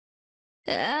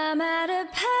I'm at a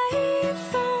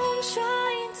payphone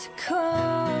trying to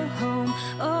call home.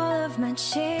 All of my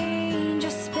change I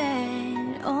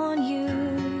spent on you.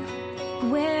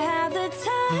 Where have the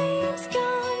times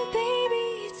gone,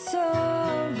 baby? It's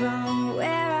all wrong. Where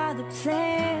are the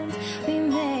plans we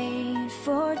made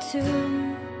for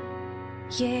two?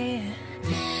 Yeah,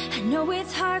 I know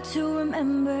it's hard to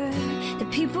remember the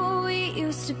people we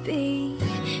used to be.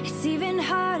 It's even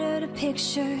harder to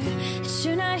picture that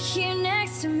you're not here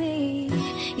next to me.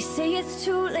 You say it's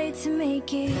too late to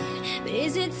make it, but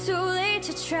is it too late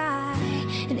to try?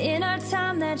 And in our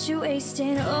time that you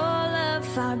wasted, all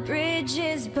of our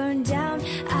bridges burned down.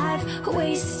 I've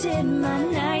wasted my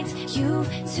nights, you've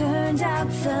turned out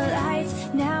the lights.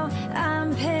 Now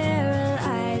I'm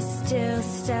paralyzed, still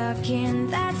stuck in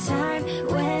that time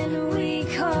when we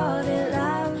called it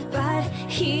love. But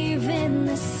even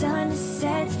the sun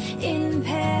sets in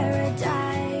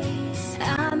paradise.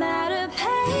 I'm at a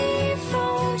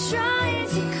payphone trying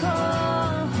to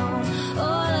call home.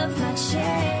 All of my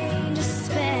change I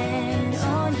spent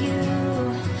on you.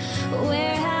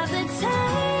 Where have the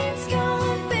times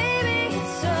gone, baby?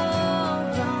 It's all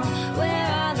wrong. Where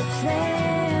are the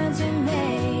plans we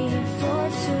made for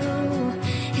two?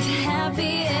 If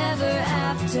happy ever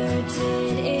after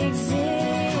did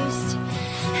exist,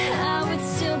 I would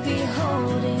still be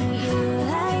holding you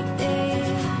like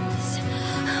this.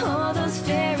 All those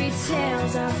fairy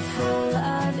tales are full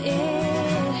of it.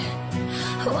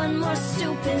 One more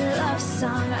stupid love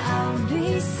song, I'll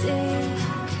be sick.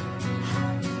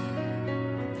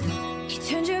 You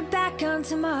turned your back on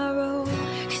tomorrow,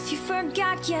 'cause you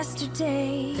forgot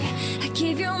yesterday. I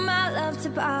gave you my love to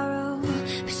borrow,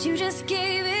 but you just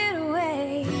gave it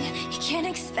away. You can't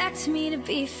expect me to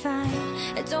be fine,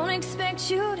 I don't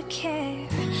expect you to care.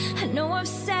 I know I've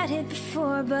said it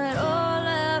before, but all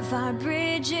of our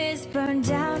bridges burned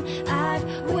down. I've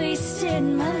wasted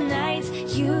my nights,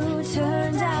 you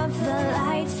turned out the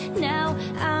lights. Now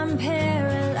I'm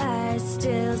paralyzed,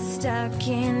 still stuck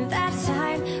in that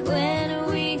time when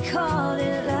we called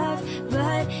it love.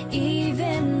 But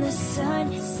even the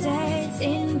sun sets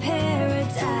in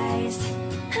paradise.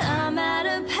 I'm at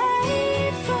a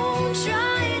payphone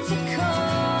trying to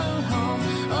call home.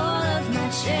 All of my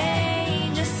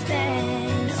change I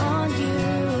spent on you.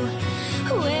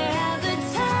 Where have the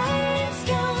times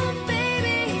gone,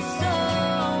 baby? It's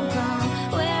all wrong.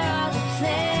 Where are the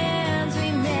plans we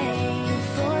made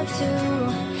for two?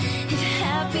 If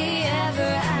happy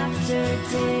ever after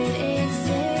did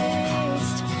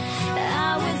exist,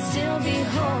 I would still be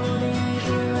holding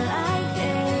you like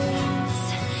this.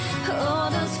 All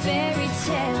those fairy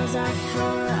tales are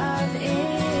full of it.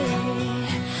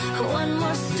 One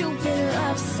more stupid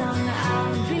love song,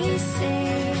 I'll be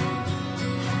sick.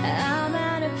 I'm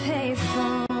at a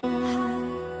payphone.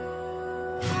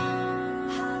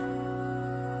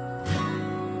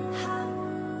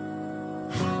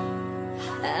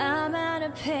 I'm at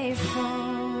a payphone.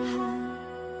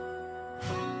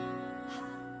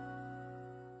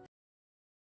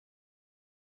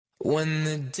 When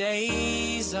the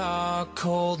days are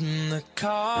cold and the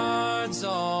cards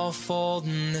all fold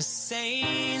and the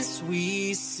saints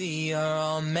we see are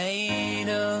all made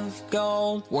of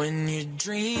gold, when your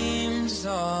dreams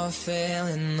are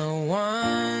failing, the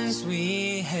ones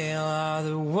we hail are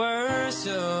the worst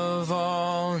of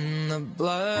all, and the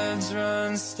bloods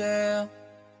run stale.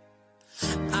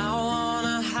 I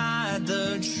wanna hide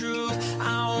the truth,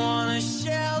 I wanna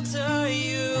shelter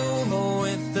you, but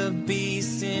with the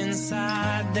beast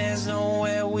inside, there's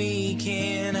nowhere we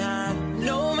can hide.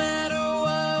 No matter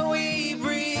what we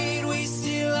breed, we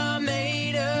still are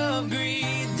made of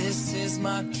greed. This is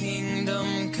my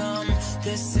kingdom come,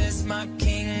 this is my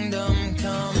kingdom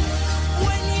come.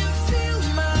 When you feel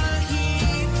my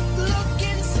heat, look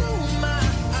into my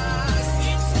eyes.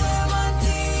 It's where my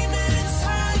demons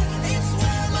hide, it's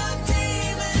where my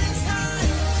demons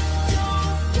hide.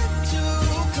 Don't get too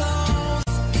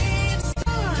close, it's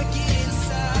dark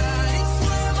inside. It's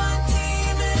where my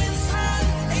demons hide,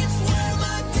 it's where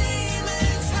my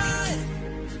demons hide.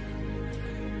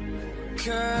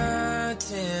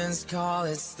 Curtains call,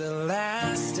 it's the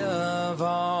last of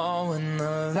all. When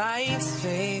the lights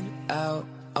fade out,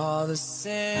 all the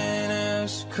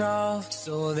sinners crawl.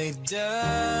 So they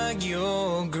dug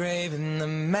your grave, and the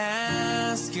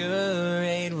masquerade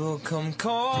will come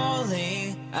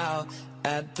calling out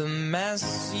at the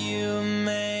mess you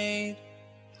made.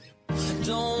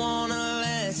 Don't wanna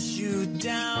let you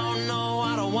down, no,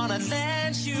 I don't wanna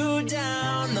let you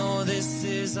down. No, this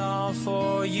is all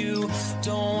for you,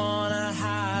 don't wanna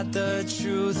hide the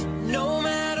truth. No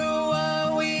matter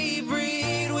what we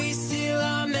breed, we still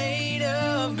are made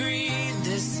of greed.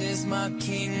 my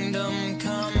kingdom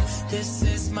come. This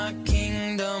is my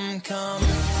kingdom come.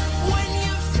 When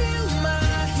you feel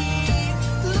my heat,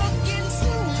 look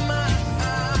into my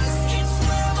eyes. It's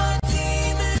where my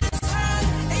demons hide.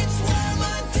 It's where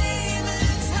my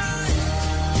demons hide.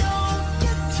 Don't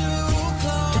get too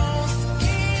close.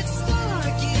 It's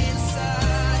dark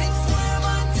inside. It's where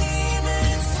my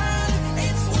demons hide.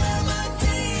 It's where my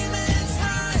demons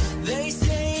hide. They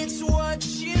say it's what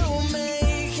you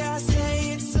make. I say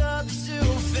it's up to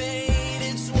fate.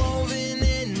 It's woven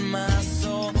in my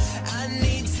soul. I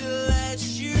need to let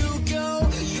you go.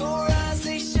 Your eyes,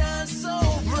 they shine so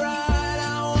bright.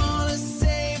 I wanna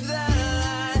save that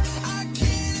light. I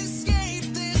can't escape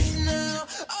this now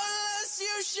unless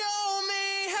you show me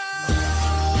how.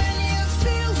 When you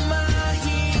feel my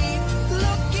heat,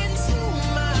 look into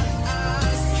my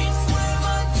eyes. It's where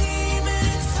my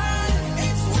demons hide.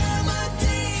 It's where my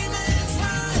demons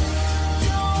hide.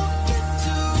 Don't get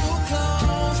too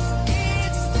close.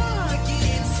 It's dark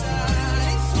inside.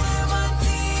 It's where my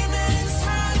demons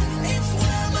hide. It's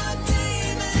where my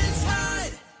demons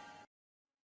hide.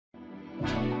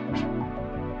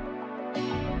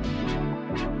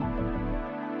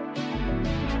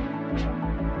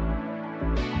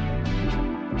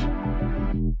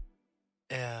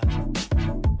 Yeah.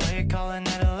 Why you calling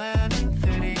at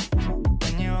 11:30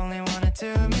 when you only wanna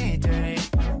do me dirty?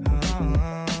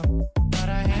 But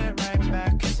I hit right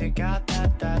back 'cause you got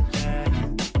that yeah.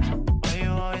 Why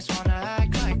you always wanna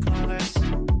act like lovers,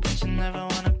 but you never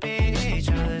wanna be each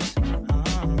other's?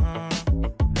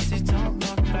 See, don't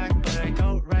look back, but I go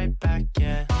right back,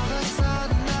 yeah. All of a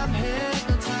sudden I'm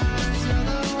hypnotized. You're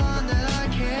the one that I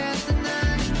can't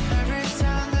deny. Every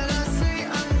time that I say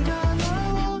I'm gonna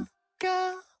walk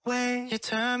away, you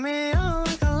turn me on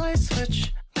like a light switch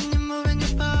when you're moving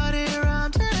your body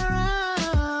around and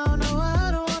around. No,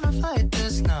 I don't wanna fight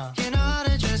this now. You know how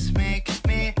to just make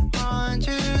me want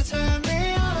you. Turn me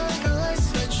on like a light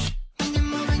switch when you're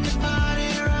moving your body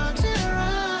around and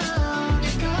around.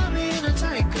 You got me in a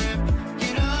tight grip.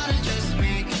 You know how to just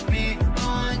make me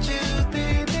want you,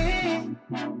 baby.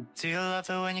 Do you love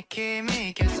it when you keep me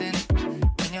guessing?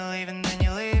 When you're leaving, then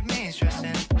you leave me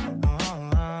stressing.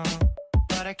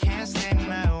 But I can't stay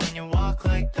mad when you walk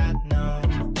like that, no.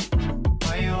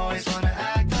 Why you always wanna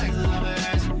act like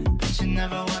lovers, but you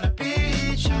never wanna be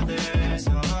each other's?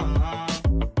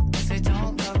 Say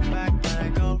don't look back, but I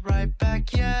go right back,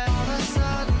 yeah. All of a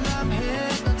sudden I'm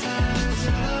hypnotized.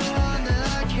 You're the one that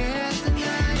I can't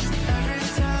deny. Every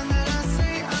time that I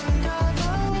say I'm gonna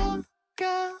walk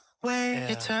away,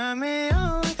 you turn me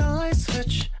on like a light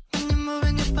switch when you're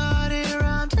moving your body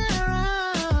around and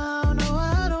around. No,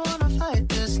 I don't wanna fight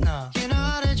this now. You know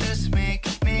how to just make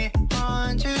me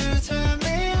want you. Turn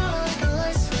me on like a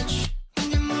light switch when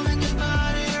you're moving your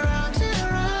body around and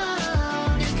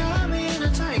around. You got me in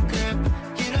a tight grip.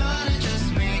 You know how to just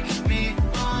make me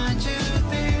want you,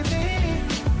 baby.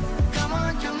 Come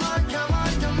on, come on, come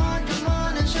on, come on, come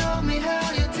on and show me how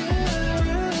you do.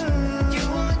 You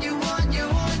want, you want, you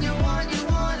want, you want, you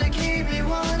wanna keep me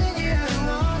wanting you.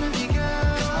 Wanna be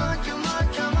good. Come on, come on,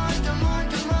 come on, come on,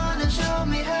 come on and show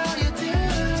me how you do.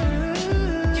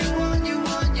 You want, you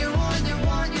want, you want, you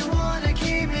want, you wanna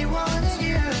keep me wanting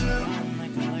you.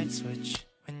 Like a light switch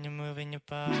when you're moving your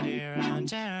body around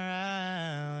and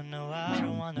around. No, I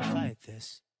don't wanna fight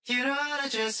this. You know how to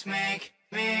just make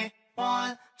me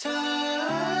want to.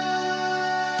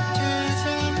 You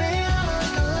turn me on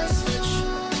like a light switch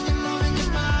when you're moving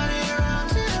your body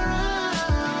around and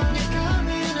around. You got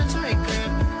me in a tight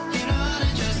grip. You know how to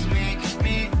just make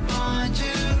me want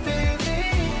you, baby.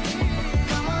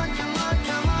 Come on, come on,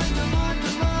 come on, come on,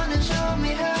 come on and show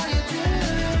me how you do.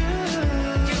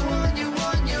 You want, you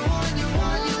want, you want, you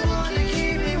want, you wanna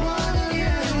keep me wanting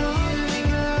you. Wanna be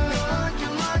good.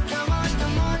 Come on, come on,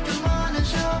 come on, come on and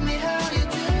show me how you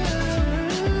do.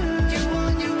 You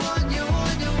want, you want, you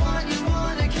want, you want, you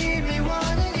wanna keep me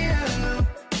wanting you.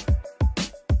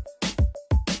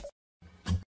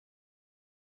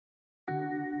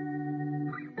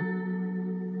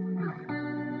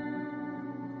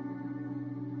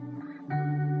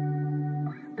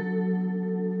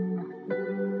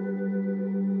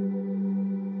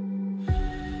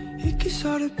 It gets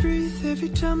hard to breathe every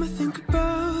time I think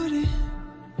about it.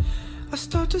 I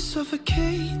start to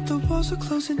suffocate, the walls are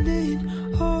closing in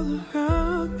all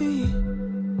around me.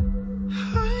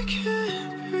 I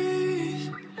can't breathe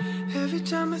every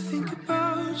time I think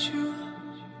about you.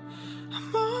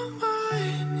 I'm on my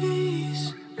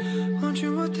knees,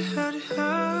 wondering what the hell did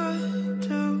I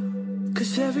do?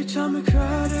 'Cause every time we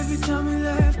cried, every time we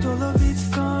left, all of it's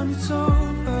gone, it's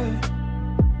over.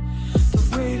 The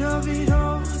weight of it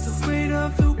all, the weight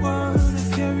of the world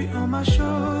I carry on my my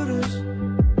shoulders.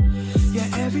 Yeah,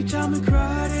 every time we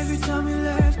cried, every time we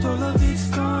left, all of it's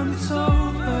gone, it's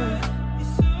over.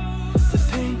 The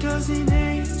pain doesn't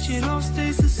age, it all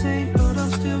stays the same, but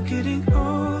I'm still getting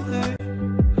older.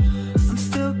 I'm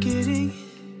still getting.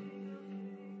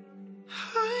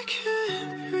 I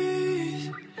can't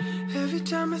breathe every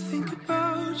time I think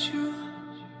about you.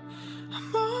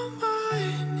 I'm on my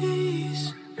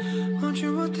knees,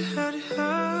 wondering what the hell did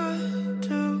I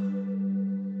do?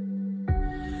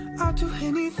 I'll do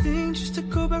anything just to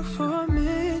go back for a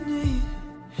minute.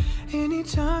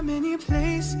 Anytime, any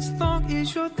place, as long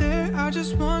as you're there, I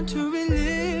just want to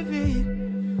relive it.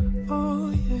 Oh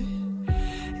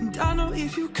yeah. And I know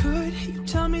if you could, you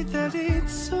tell me that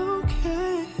it's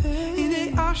okay, and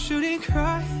that I shouldn't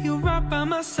cry. You're right by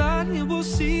my side, and we'll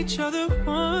see each other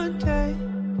one day.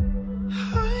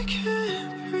 I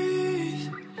can't breathe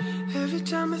every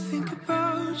time I think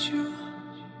about you.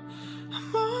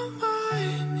 I'm on my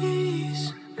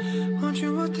knees,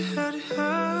 wondering what the hell did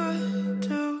I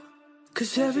do?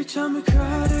 'Cause every time we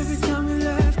cried, every time we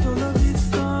left, all of it's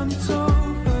gone, it's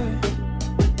over.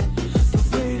 The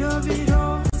weight of it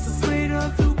all, the weight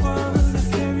of the world I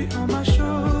carry on my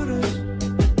shoulders.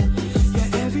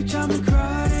 Yeah, every time we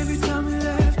cried, every time we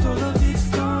left, all of it's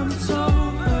gone, it's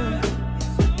over.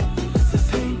 The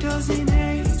pain doesn't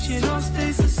age, it all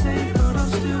stays the same, but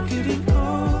I'm still getting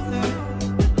older.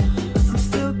 I'm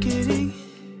still getting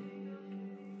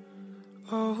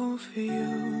over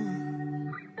you.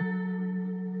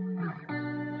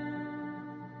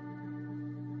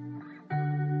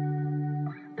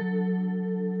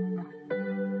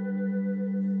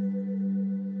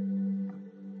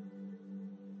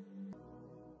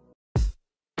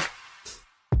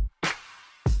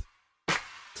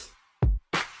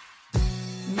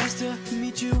 Nice to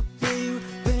meet you, where you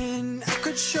been? I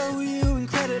could show you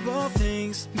incredible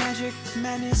things. Magic,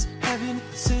 madness, heaven,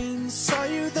 sin. Saw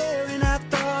you there and I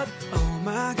thought, oh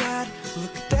my God,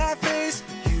 look at that face.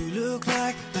 You look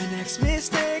like my next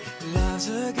mistake. Love's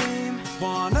a game,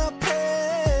 wanna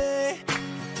pay.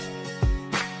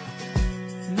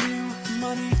 New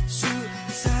money, suit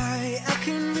and tie. I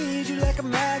can read you like a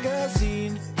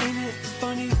magazine. Ain't it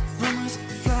funny, rumors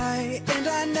fly, and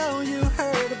I know you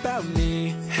heard about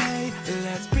me. Hey,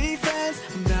 let's be friends,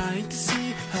 I'm dying to see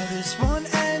how this one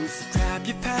ends. Grab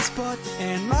your passport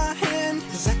and my hand,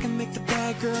 'cause I can make the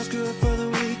bad girls good for the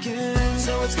weekend.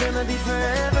 So it's gonna be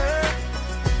forever,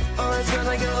 or it's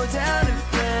gonna go down in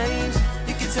flames.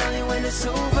 You can tell me when it's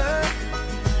over,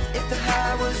 if the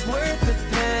high was worth the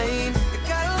pain. I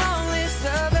got a long list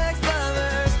of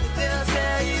ex-lovers, they'll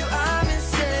tell you I'm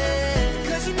insane.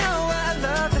 'Cause you know I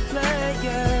love the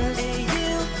players, and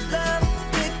you love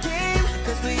the game.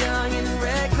 'Cause we're young and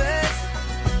reckless,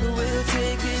 but we'll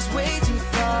take this way too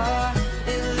far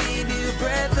and leave you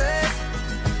breathless,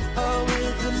 or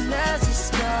with a nasty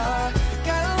scar.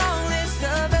 Got a long list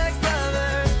of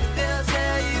ex-lovers, they'll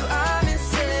tell you I'm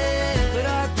insane. But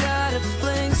I've got a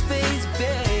blank space,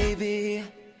 baby,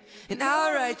 and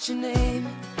I'll write your name.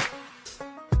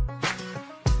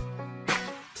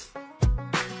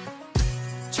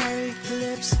 Cherry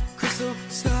lips, crystal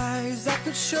skies. I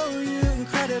could show you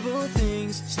incredible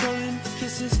things. Stolen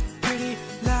kisses, pretty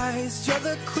lies. You're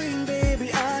the queen, baby,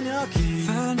 I'm your king.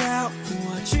 Find out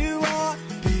what you are,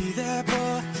 be there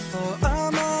for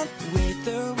a month. Wait,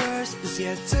 the worst is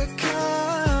yet to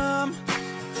come.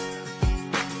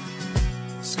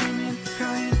 Screaming,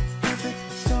 crying, perfect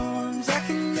storms. I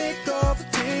can make all the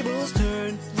tables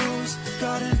turn. Rose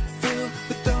garden filled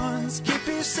with thorns. Keep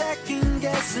you second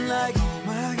guessing like, oh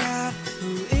my God,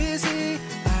 who is he?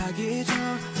 I get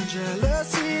drunk on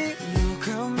jealousy. You'll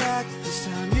come back this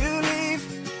time you leave,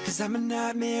 'cause I'm a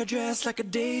nightmare dressed like a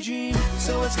daydream.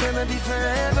 So it's gonna be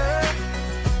forever,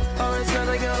 or it's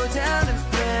gonna go down in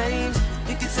flames.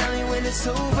 You can tell me when it's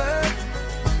over,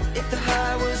 if the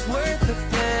high was worth the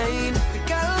pain. We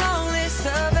got a long list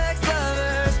of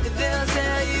ex-lovers, they'll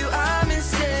tell you I'm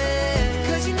insane.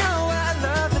 'Cause you know I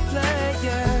love the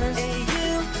players, and you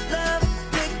love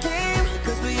the game.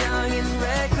 'Cause we're young and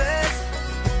reckless,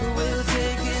 but we'll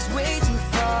take this way too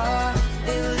far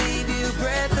and leave you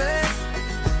breathless,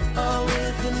 or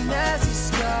with a nasty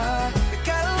scar. We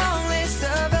got a long list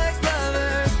of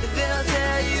ex-lovers, they'll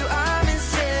tell you I'm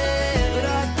insane. But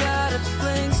I've got a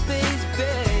blank space,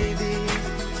 baby,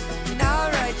 and I'll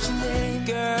write your name.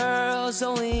 Girls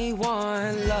only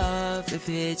want love if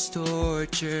it's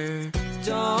torture.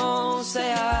 Don't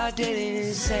say I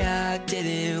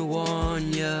didn't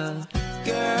warn ya.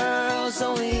 Girls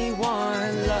only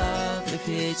want love if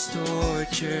it's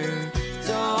torture.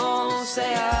 Don't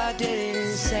say I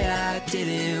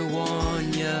didn't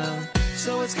warn ya.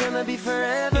 So it's gonna be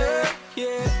forever,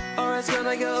 yeah, or it's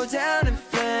gonna go down in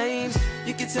flames.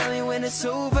 You can tell me when it's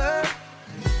over,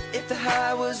 if the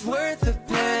high was worth the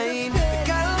pain. We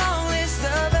got a long list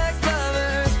of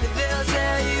ex-lovers, but they'll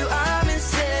tell you I'm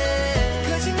insane.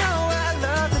 Cause you know I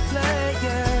love the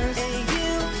players, and you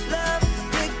love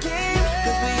the game.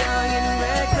 Cause we're young and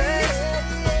reckless,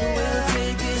 but we'll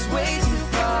take this way too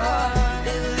far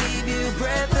and leave you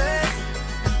breathless,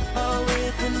 or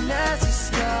with a nasty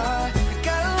scar. We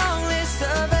got a long list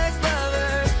of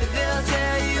ex-lovers, but they'll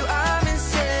tell you I'm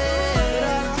insane. But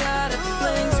I've got a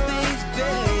blank space,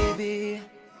 baby,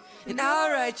 and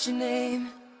I'll write your name.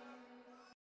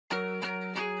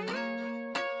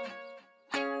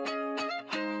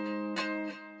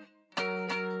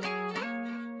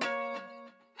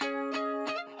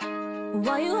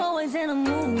 Why you always in a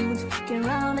mood? Fucking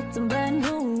around acting brand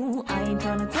new. I ain't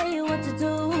tryna tell you what to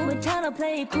do, but tryna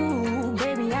play it cool.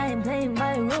 Baby, I ain't playing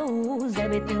by rules.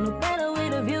 Everything look better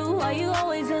with a view. Why you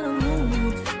always in a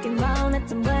mood? Fucking around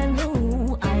acting brand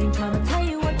new. I ain't tryna tell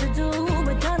you what to do,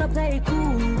 but tryna play it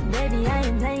cool. Baby, I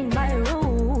ain't playing by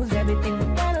rules. Everything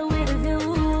look better with a view.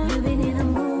 You've been in a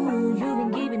mood, you've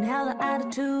been giving hella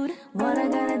attitude. What I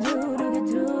gotta do to get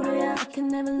through to ya? I can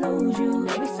never lose you.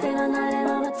 Maybe stay the night and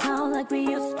on the town like we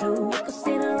used to. We could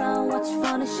sit around, watch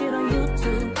funny shit on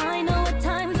YouTube. I know at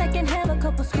times I can have a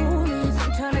couple schoolies.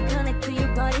 I'm trying to connect to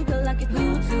your body, girl, like a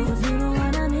Bluetooth. You know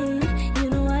what I mean, you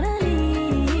know what I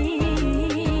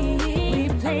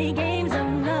need. We play games of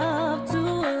love to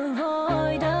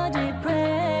avoid the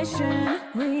depression.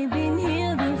 We've been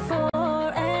here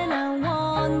before and I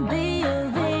won't be a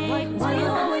victim. Why you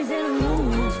always in a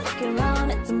mood? Fucking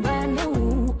around, acting brand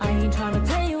new. I ain't tryna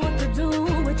tell you what to do,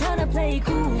 we're tryna play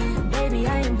cool. Baby,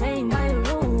 I ain't playing by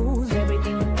rules.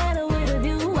 Everything look better with a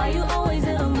view. Why you always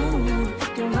in a mood?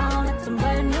 Fucking around, acting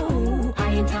brand new.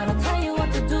 I ain't tryna tell you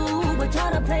what to do, but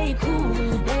tryna play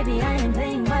cool. Baby, I ain't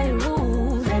playing by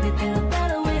rules. Everything look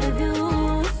better with a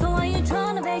view. So why you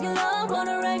tryna beg your love on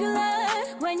a regular?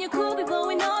 When you could be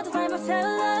blowing out the fiber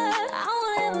cellular. I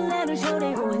won't ever let her show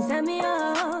they go and set me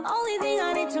up. Only thing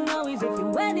I need to know is if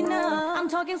you're wet enough. I'm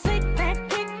talking slick back,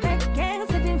 kick back, gang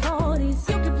sipping 40s.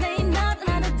 You can play not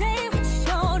another day with your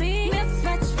shorty.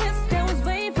 Mismatch fist, that was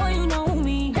way for you know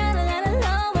me. Gotta let it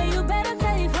love, but you better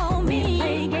say it for me. We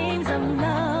play games of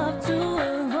love to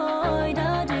avoid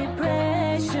the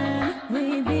depression.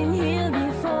 We've been here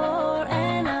before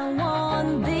and I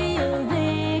won't be a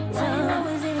victim. I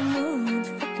was in a mood,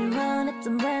 fucking around,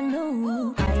 acting brand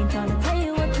new. I ain't tryna tell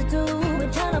you what to do,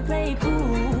 we're tryna play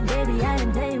cool. Baby, I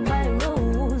ain't playing by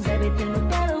rules. Everything look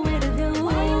better with a view.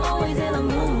 Why you always in a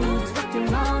mood? Fucking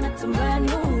around, acting brand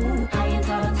new. I ain't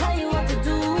tryna tell you what to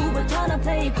do, but tryna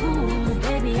play cool.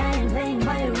 Baby, I ain't playing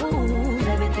by rules.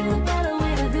 Everything look better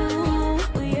with a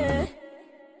view. Yeah.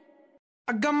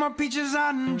 I got my peaches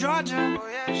out in Georgia. Oh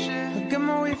yeah, shit, I got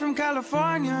my weed from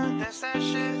California. that's that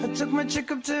shit. I took my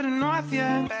chick up to the north,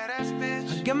 yeah. Badass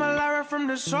bitch, Get my Lyra from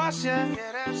the source, yeah.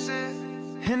 yeah, that's it.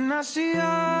 And I see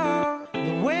you,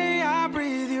 the way I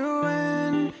breathe you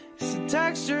in. It's the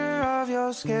texture of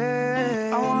your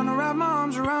skin. I wanna wrap my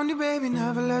arms around you, baby,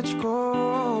 never let you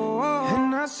go.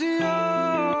 And I see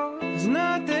you, there's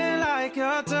nothing like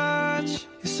your touch.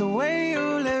 It's the way you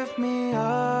lift me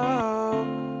up,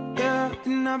 yeah.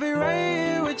 And I'll be right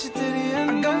here with you to the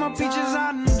end. I got my peaches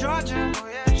out in Georgia. Oh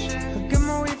yeah, shit, I get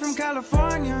my weed from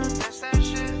California. that's that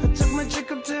shit. I took my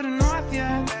chick up to the north,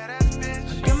 yeah. Badass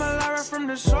bitch, Get my Lyra from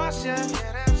the source, yeah.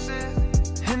 yeah, that's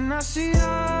it. And I see you,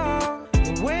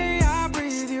 the way I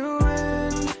breathe you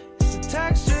in. It's the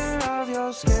texture of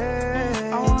your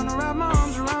skin. I wanna wrap my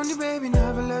arms around you, baby,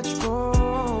 never let you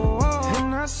go.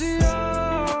 And I see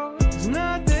you, there's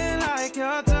nothing like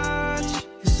your touch.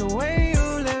 It's the way you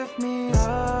lift me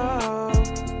up,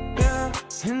 yeah.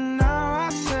 And now I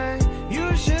say,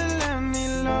 you should let me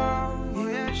love you.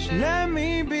 yeah, shit. Let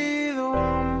me be the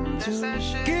one That's that to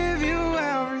shit. give you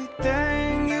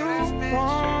everything you Badass bitch.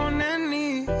 want and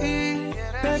need.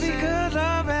 that's Baby, it. good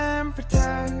love and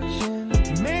protection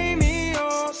made me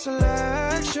your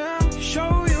selection.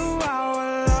 Show you how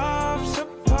love's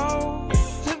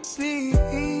supposed to be.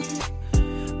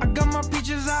 I got my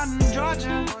peaches out in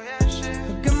Georgia. Oh yeah, shit,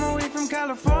 I got my weed from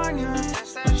California.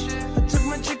 that's that shit. I took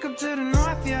my chick up to the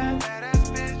north, yeah. Badass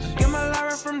bitch, Get my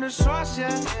Lyra from the source, yeah.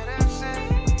 yeah, that's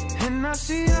it. And I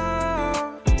see you,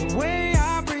 the way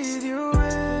I breathe you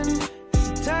in. It's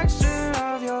the texture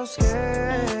of your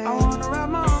skin. I wanna wrap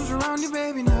my arms around you,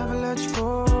 baby, never let you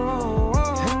go.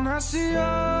 And I see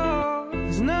you,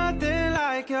 there's nothing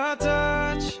like your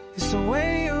touch. It's the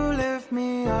way you lift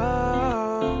me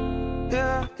up,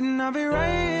 yeah. And I'll be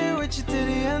right here with you to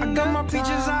the end. I got my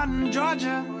peaches out in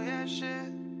Georgia. Oh yeah, shit,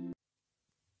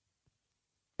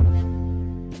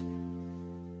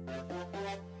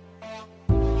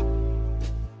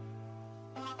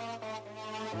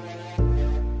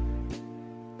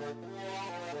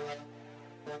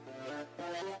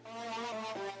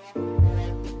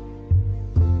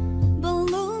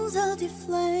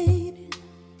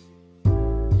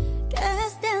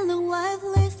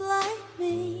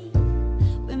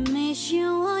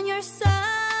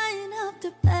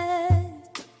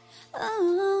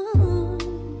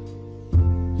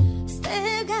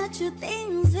 the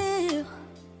things you.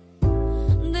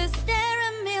 They stare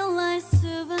at me like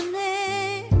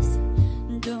souvenirs.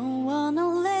 Don't wanna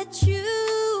let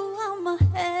you out my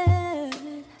head.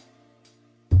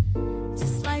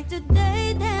 Just like the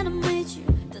day that I met you,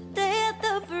 the day I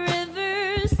thought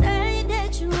forever. Say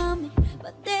that you love me,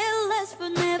 but they last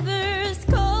forever. It's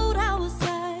cold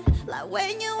outside, like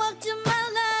when you walked in my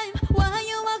life. Why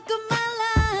you walk in my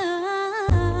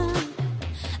life?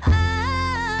 I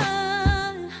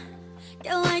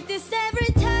get like this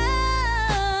every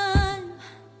time.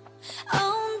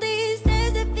 On these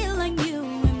days I feel like you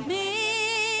and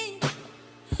me,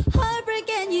 heartbreak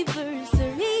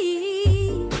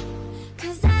anniversary.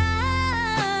 Cause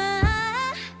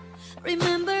I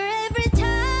remember every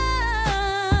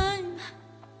time.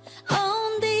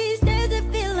 On these days I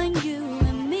feel like you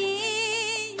and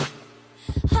me,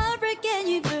 heartbreak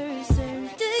anniversary.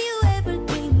 Do you ever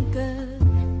think of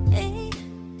me?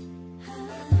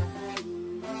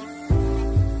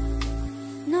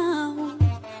 No.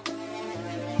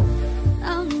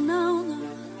 Oh no, no.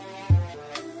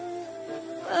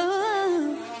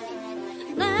 Oh,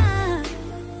 nah.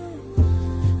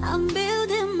 I'm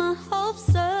building my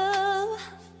hopes up,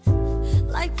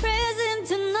 like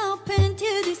presents and open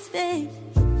to this day.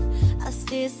 I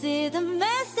still see the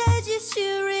messages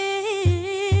you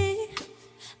read.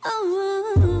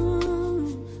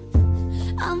 Oh,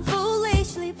 I'm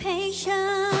foolishly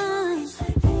patient,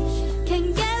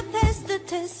 can't get past the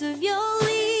test of your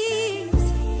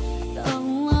leaves.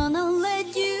 Don't wanna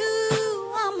let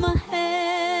you on my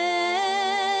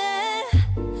head.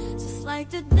 Just like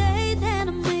the day that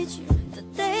I met you, the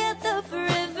day I thought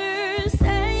forever.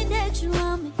 Say that you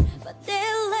love me, but they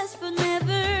last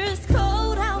forever. It's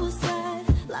cold outside,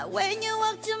 like when you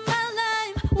walked in my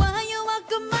life. Why you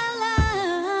walk in my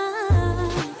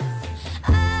life? I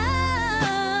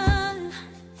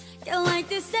get like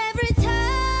this every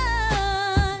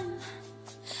time.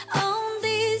 On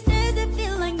these days I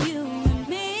feel like you and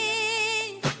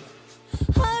me,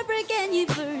 heartbreak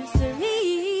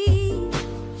anniversary.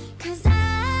 Cause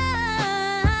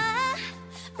I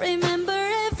remember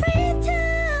every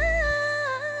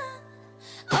time.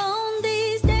 On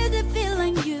these days I feel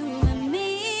like you and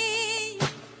me,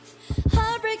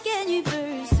 heartbreak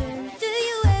anniversary. Do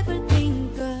you ever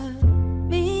think of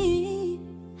me?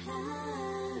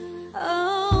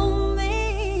 Oh,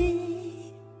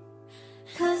 me.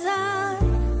 Cause I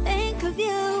think of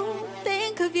you,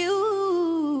 think of you.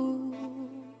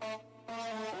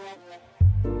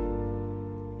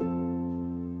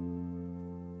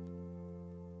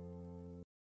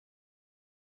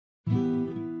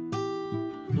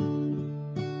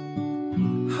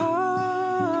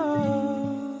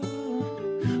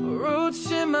 Road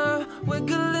shimmer,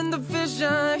 wiggle in the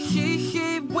vision.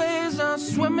 Heat waves, I'm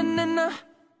swimming in the.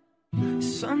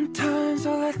 Sometimes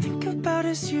all I think about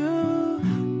is you.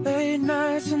 Late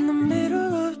nights in the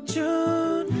middle of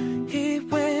June. Heat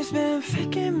waves been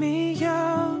faking me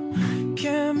out.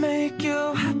 Can't make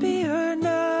you happier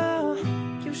now.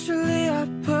 Usually I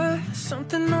put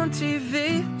something on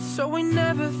TV, so we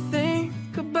never think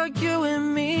about you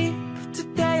and me. But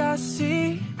today I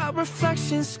see our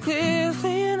reflections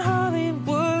clearly in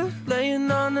Hollywood, laying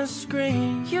on the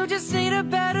screen. You just need a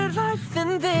better life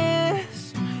than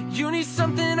this. You need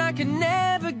something I can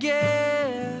never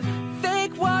get.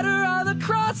 Fake water all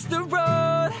across the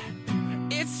road.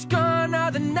 It's gone now,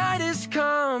 the night has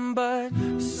come. But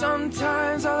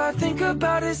sometimes all I think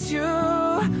about is you.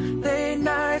 Late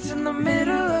nights in the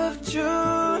middle of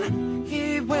June.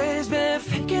 Heat waves been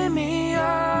faking me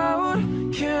out.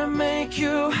 Can't make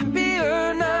you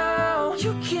happier now.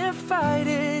 You can't fight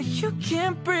it, you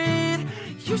can't breathe.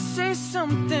 You say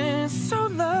something so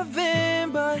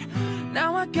loving, but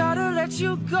now I gotta let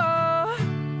you go.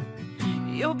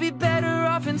 You'll be better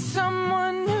off in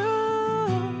someone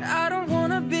new. I don't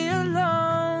wanna be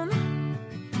alone.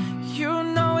 You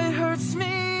know it hurts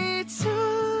me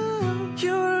too.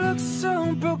 You look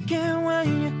so broken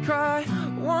when you cry.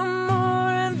 One more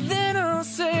and then I'll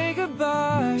say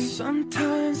goodbye.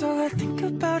 Sometimes all I think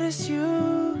about is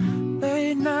you.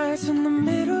 Late nights in the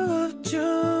middle of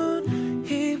June.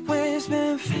 Heat waves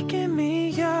been faking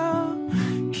me out.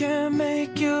 Can't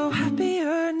make you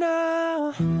happier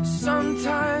now.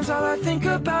 Sometimes all I think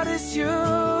about is you.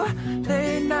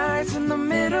 Late nights in the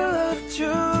middle of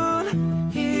June.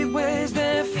 Heat waves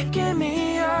been faking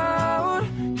me out.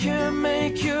 Can't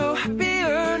make you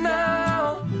happier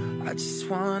now. I just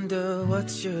wonder what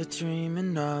what you're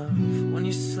dreaming of when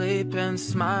you sleep and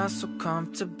smile so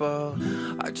comfortable.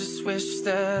 I just wish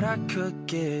that I could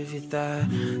give you that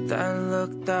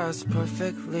look that's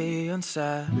perfectly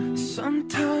unsaid.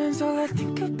 Sometimes all I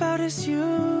think about is you.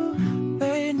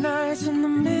 Late nights in the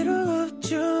middle of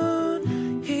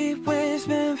June, heat waves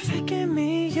been faking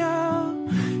me out.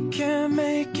 Can't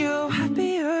make you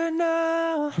happier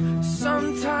now.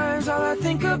 Sometimes all I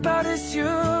think about is you.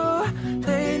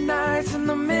 Late nights in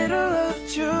the middle of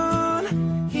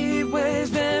June, heat waves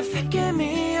been faking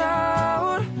me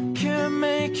out. Can't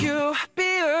make you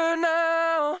happier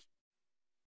now.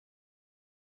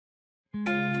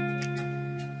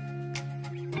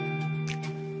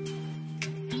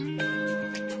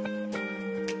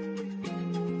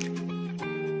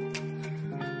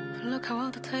 Look how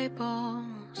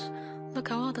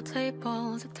all the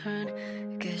tables have turned.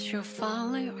 Guess you're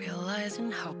finally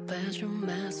realizing how bad you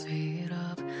messed it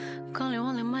up. Girl, you're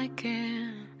only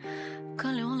making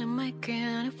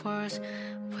it worse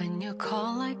when you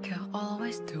call like you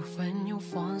always do when you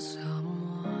want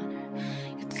someone.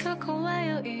 You took away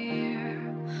your ear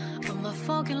from my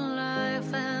fucking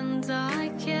life, and I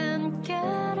can't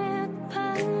get it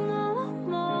back no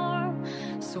more.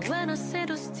 So when I see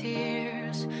those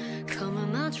tears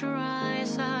coming out your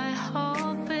eyes, I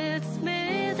hope it's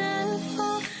me that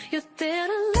fall. You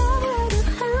didn't love it, you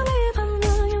had me, but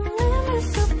now you made me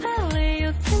so badly.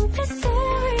 You can't be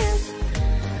serious,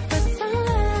 that's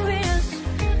hilarious.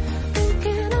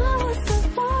 Thinking I was the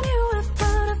one you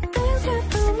after the things you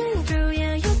put me through.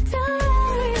 Yeah, you're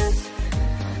delirious,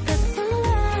 that's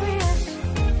hilarious.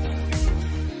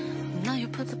 Now you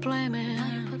put the blame in,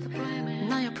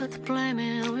 now you put the blame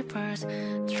in reverse.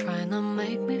 Trying to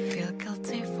make me feel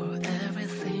guilty for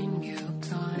everything you've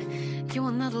done. You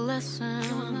another lesson,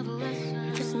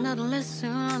 just another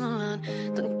lesson to learn.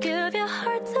 Don't give your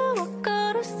heart to a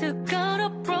God who still got a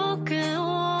broken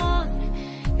one.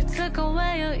 You took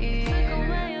away your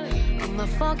ear from my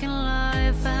fucking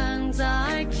life, and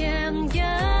I can't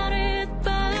get it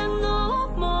back no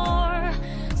more.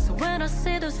 So when I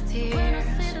see those tears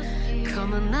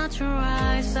coming out your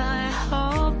eyes, I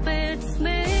hope it's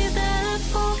me that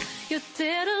fall. You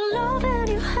didn't love it,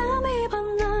 you had me, but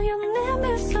now you need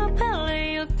me so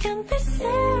badly. You can't be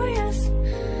serious,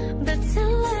 that's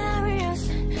hilarious.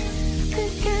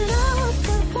 Thinking I was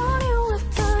the one you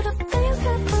after the things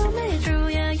that put me through.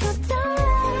 Yeah, you're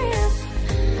delirious,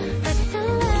 that's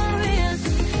hilarious.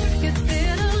 You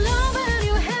didn't love it,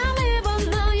 you had me, but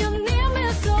now you need me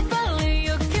so badly.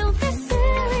 You can't be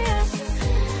serious,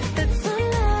 that's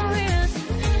hilarious.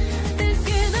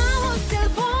 Thinking I was the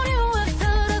one you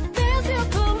after the things you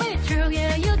put me through.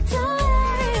 Yeah, you're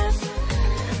delirious,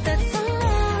 that's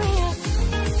hilarious.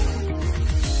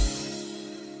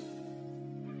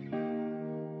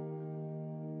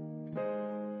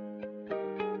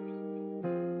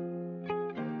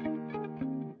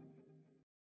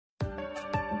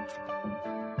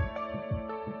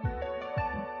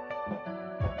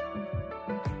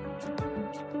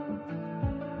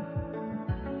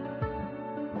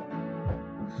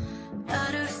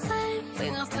 I do the same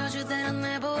thing. I've told you that I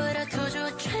never would. I told you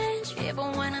I'd change.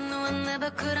 Even when I knew I never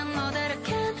could, I know that I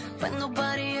can. But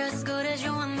nobody as good as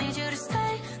you. I need you to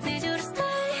stay, need you to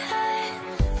stay. Hey.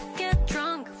 Get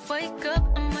drunk, wake up,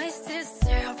 I'm wasted.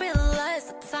 Still, I realize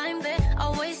the time that I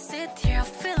wasted here. I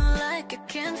feel like I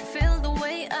can't feel the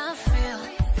way I feel.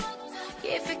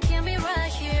 If it can be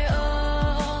right here, oh,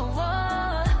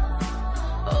 oh,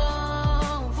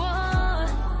 oh, oh,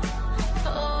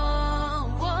 oh,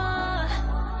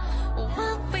 oh.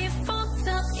 We'll be fucked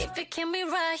up if it can be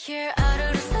right here. I do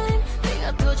the same thing.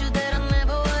 I told you that I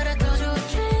never would. I told you I'd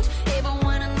change. Even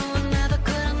when I knew I never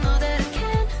could, I know that I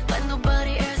can. But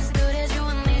nobody else as good as you.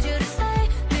 I need you to stay,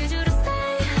 need you to stay.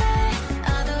 Hey,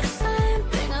 I do the same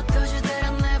thing. I told you that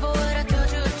I never would. I told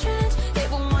you I'd change.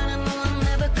 Even when I knew I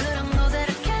never could, I know that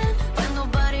I can. But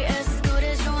nobody else as good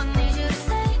as you. I need you to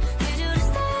stay, need you to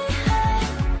stay. Hey,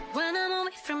 when I'm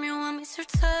away from you, I miss your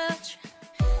touch.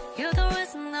 You're the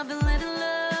reason I believe in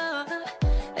love.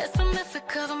 It's been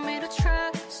difficult for me to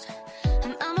trust,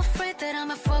 and I'm afraid that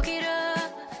I'ma fuck it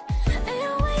up. Ain't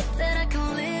no way that I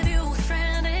can leave you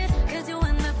stranded, cause you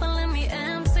end up leaving me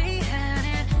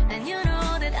empty-handed. And you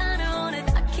know that I know that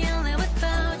I can't live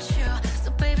without you.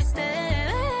 So baby,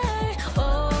 stay. Oh,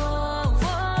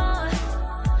 oh,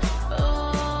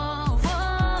 oh,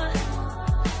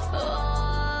 oh,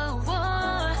 oh,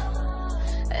 oh.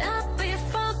 I'd be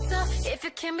fucked up if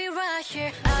it can be right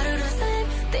here. I do the same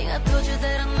thing. I told you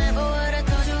that I never would. I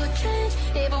told you I'd change.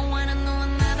 Even when I knew I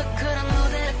never could, I know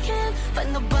that I can. But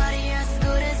nobody as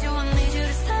good as you. I need you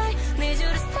to stay, need you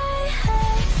to stay.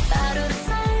 Hey, I do the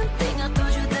same thing. I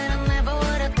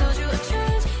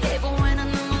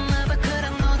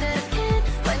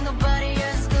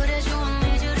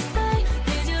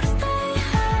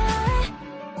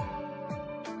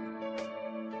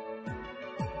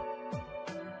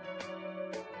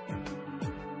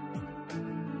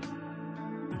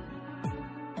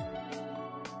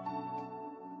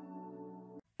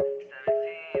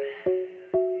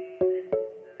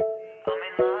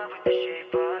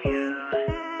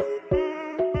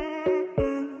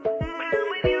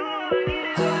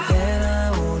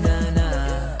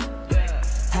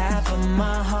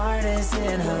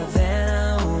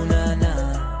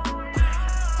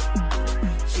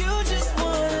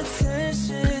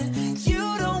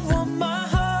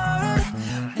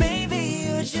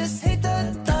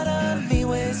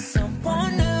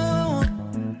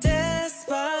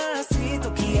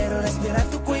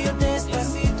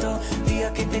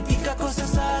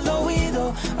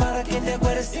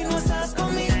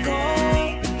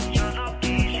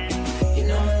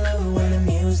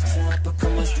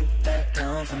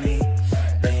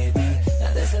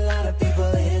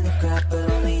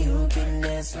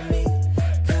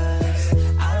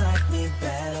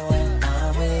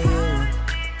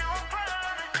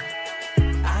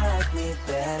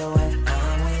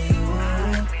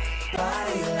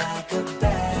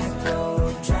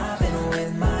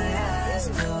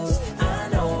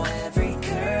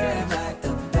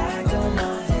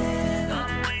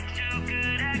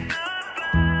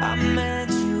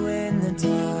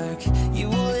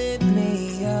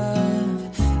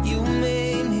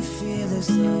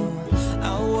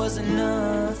was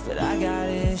enough, but I got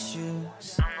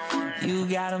issues. You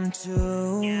got them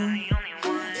too.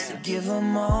 So give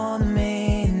them all to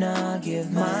me, and I'll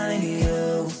give mine to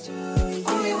you.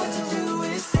 Only what to do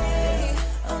is stay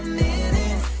a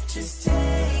minute. Just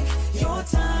take your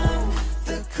time.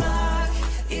 The clock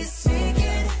is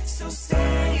ticking, so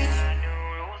stay.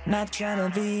 Not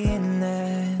tryna be in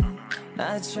there,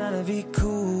 not tryna be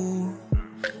cool,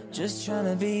 just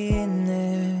tryna be in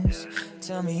this.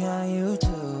 Tell me how you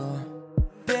do.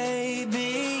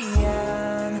 Baby,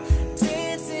 I'm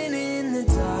dancing in the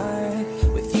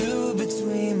dark with you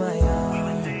between my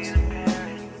arms.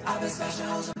 I've been smashing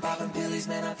hoes and popping pillies,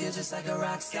 man, I feel just like a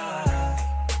rock star.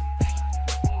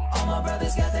 All my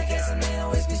brothers got that gas and they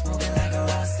always be smoking like a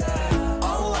rock star.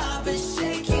 Oh, I've been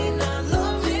shaking, I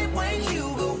love it when you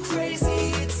go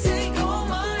crazy. You take all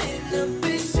my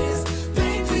inhibitions,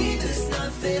 baby, there's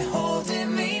nothing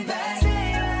holding me back.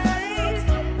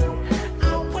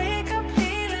 I wake up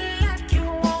feeling like you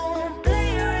won't play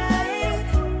right.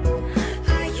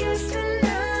 I used to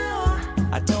know.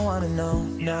 I don't wanna know,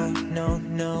 no, no,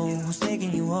 no, who's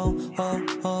taking you home, home,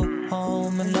 home,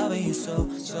 home, and loving you so,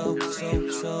 so, so,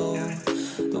 so,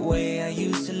 the way I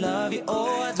used to love you.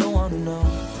 Oh, I don't wanna know.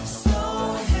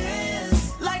 Slow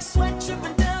hands, like sweat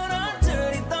dripping down on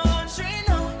dirty laundry.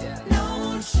 No,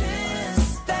 no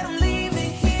chance that I'm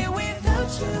leaving here without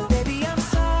you. Baby, I'm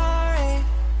sorry,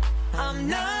 I'm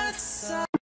not sorry.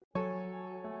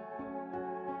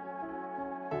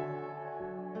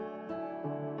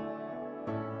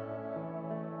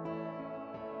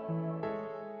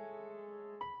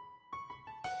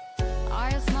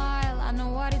 I smile, I know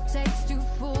what it takes to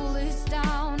fool this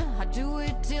town. I do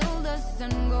it till the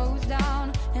sun goes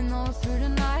down and all through the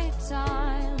night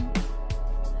time.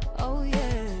 Oh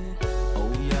yeah.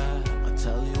 Oh yeah, I'll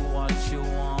tell you what you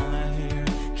wanna hear.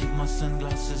 Keep my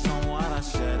sunglasses on while I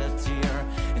shed a tear.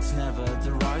 It's never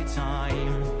the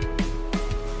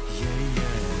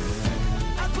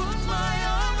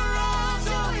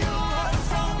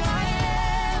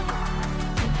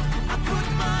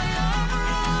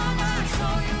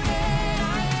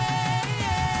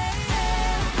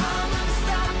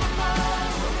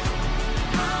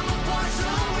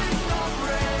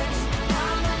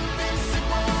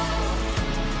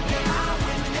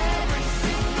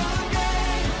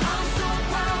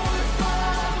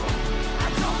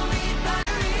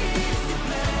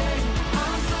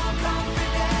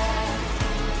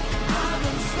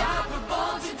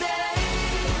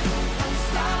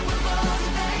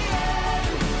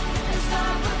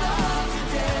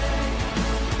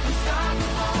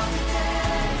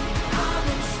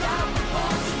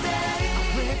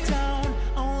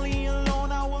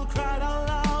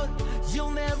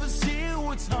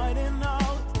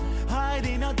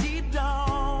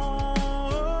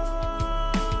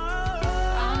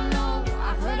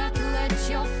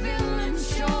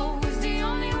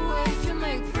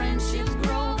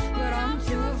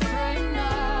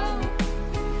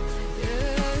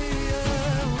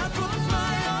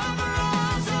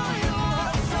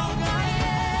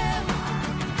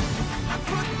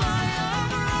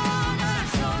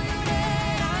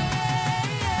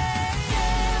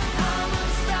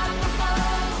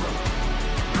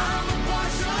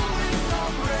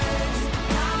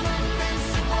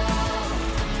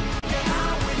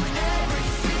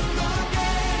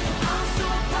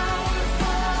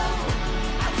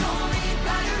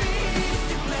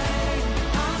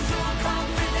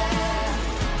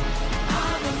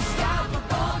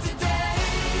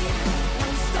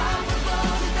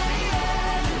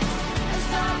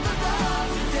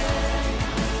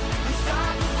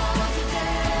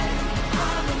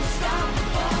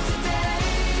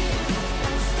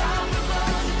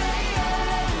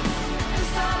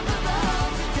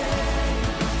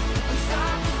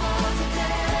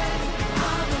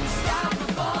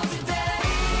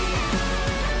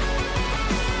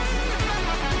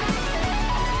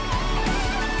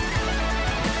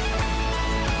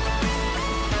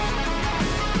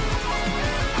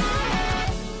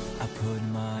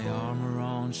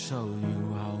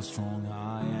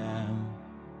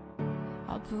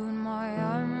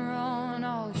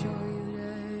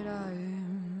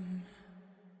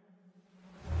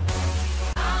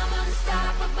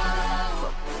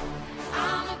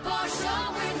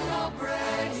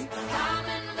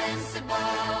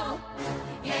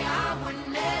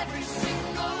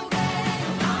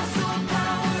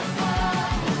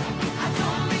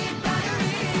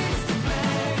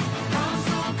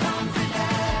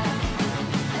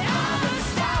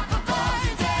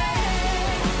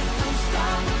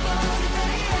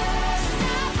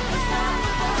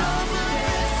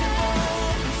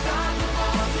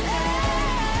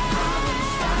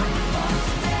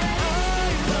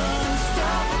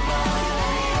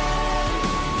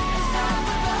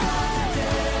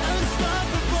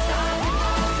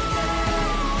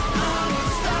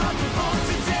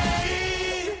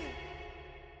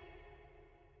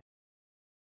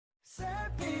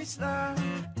savage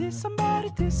love. Did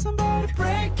somebody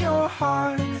break your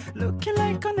heart? Looking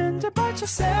like an angel but you're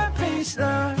savage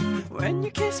love. When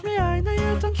you kiss me I know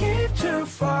you don't keep too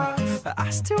far, but I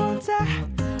still want that.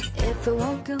 If it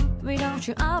won't go without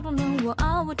you, I don't know what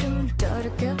I would do. Gotta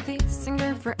get this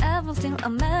singing forever till I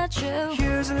met you.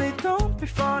 Usually don't be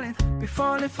falling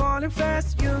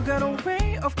fast. You got a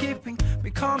way of keeping me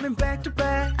coming back to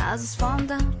back. I just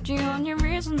found out the only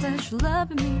reason that you love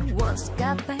me was to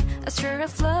get back. I sure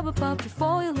I've loved about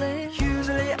before you leave.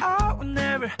 Usually I would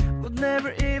never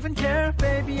even care.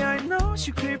 Baby, I know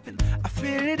you're creeping, I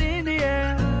feel it in the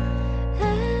air.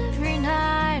 Every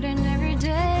night and every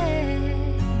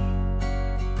day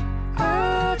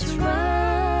I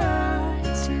try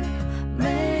to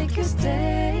make you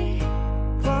stay.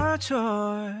 But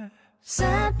your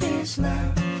savage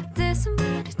love.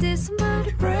 Did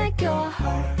somebody break your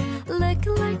heart?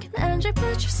 Looking like an angel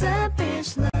but you're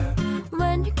savage love.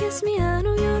 When you kiss me I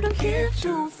know you don't give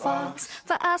two fucks,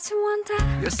 but I still want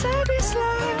that. Your savage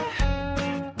love.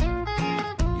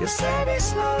 Your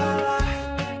savage love.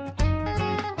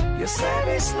 Your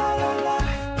savage love.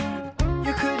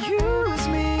 You could use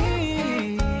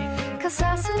me, cause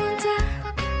I still want that.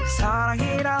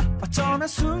 사랑이라 어쩌면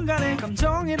순간의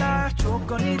감정이라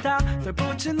조건이다 널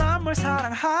붙인 난 뭘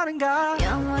사랑하는가.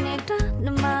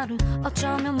 영원이라는 말은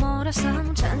어쩌면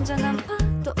모래성 잔잔한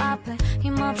파도 앞에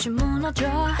힘없이 무너져.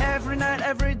 Every night,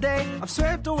 every day I'm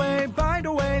swept away by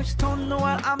the waves. Don't know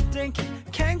what I'm thinking,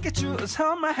 can't get you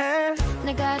out my head.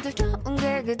 내가 더 좋은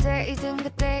게 그대이든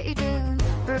그때이든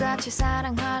불같이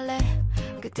사랑할래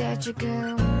그대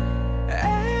지금.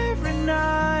 Every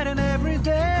night and every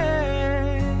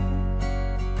day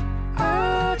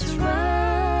I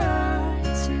try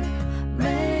to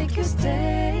make you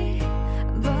stay,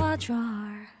 but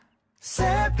you're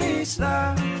savage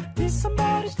love. Did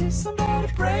somebody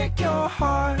break your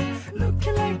heart?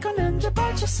 Looking like an angel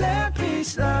but you're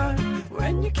savage love.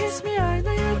 When you kiss me I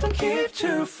know you don't keep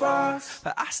too far,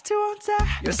 but I still want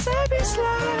that. Your savage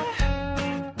love.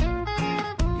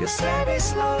 Your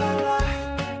savage love.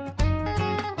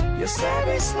 Your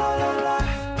savage love.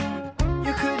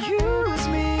 You could use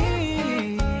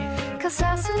me, cause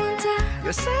I still want that.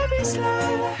 your savage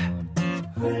love.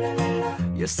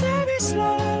 Your savage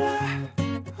love.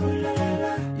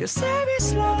 Your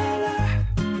savage love.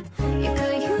 You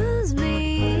could use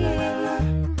me,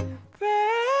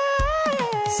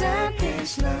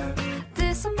 Savage love.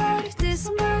 Did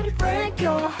somebody Break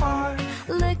your heart.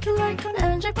 looking like an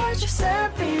angel but you're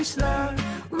Savage love.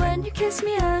 when you kiss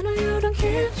me I know you don't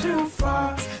give two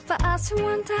fucks, but I still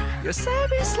want that. Your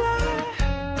savage love.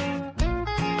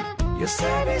 Your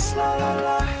savage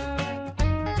love.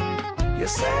 Your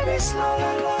savage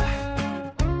love.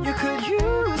 You could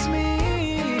use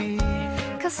me,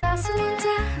 Cause I still want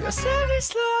that. your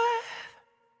savage love.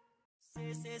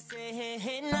 Say,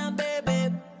 hey, now,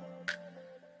 baby.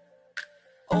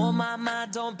 Oh, mama,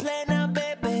 don't play now,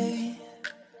 baby.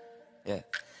 Yeah.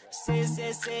 Say,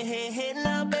 hey,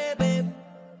 now, baby.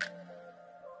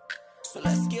 So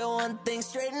let's get one thing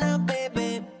straight now,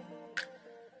 baby.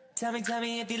 Tell me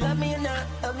if you love me or not,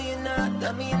 love me or not,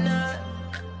 love me or not.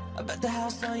 I bet the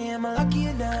house on you, am I lucky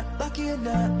or not, lucky or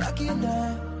not, lucky or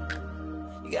not?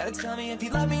 You gotta tell me if you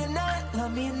love me or not,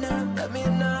 love me or not, love me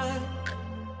or not.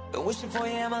 Been wishing for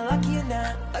you, am I lucky or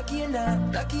not, lucky or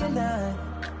not, lucky or not?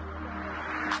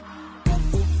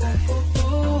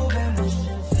 Ooh, been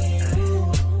wishing for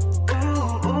you.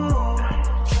 Ooh, ooh.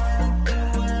 Trying to do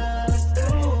what others do.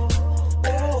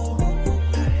 Ooh,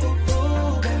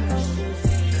 ooh, been wishing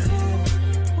for you.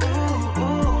 Ooh,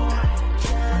 ooh.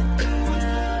 Trying to do what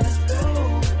others do.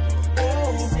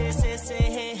 Ooh, say,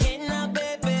 hey, now,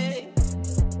 baby.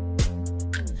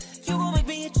 You gon' make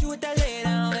me hit you with that lay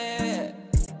down, baby.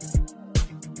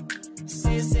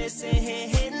 Say,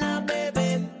 hey, now,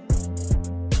 baby.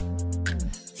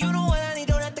 You know what I need,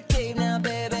 don't have to cave now,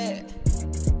 baby.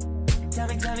 Tell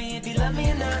me if you love me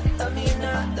or not, love me or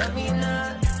not, love me or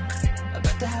not. I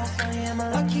bet the house on you, am I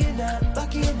lucky or not,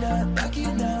 lucky or not, lucky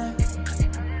or not?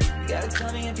 You gotta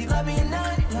tell me if you love me or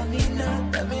not, love me or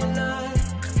not, love me or not.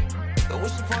 But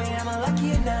wishing for you, am I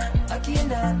lucky or not, lucky or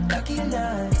not, lucky or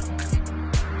not?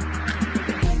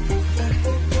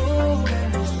 Ooh,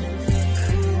 been wishing for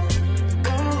you.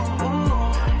 Ooh,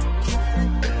 ooh.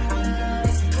 Trying to do what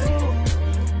others do.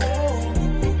 Ooh,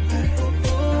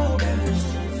 been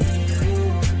wishing for you.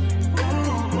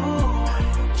 Ooh, ooh.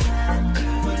 Trying to do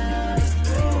what others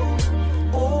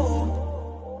do. Ooh.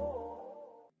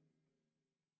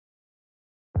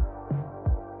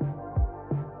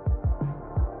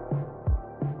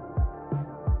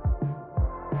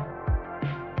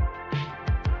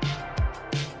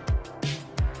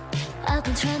 I've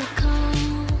been trying to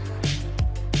call.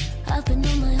 I've been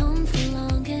on my own for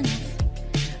long enough.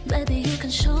 Maybe you can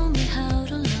show me how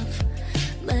to love.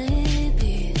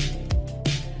 Maybe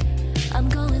I'm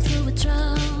going through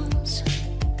withdrawals.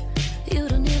 You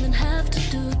don't even have to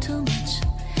do too much.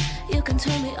 You can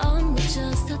turn me on with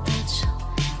just a touch,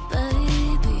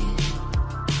 baby.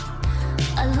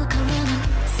 I look around and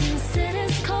since it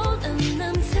is cold and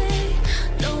empty,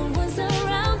 no one's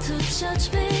around to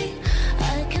judge me.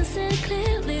 I can see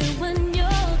clearly when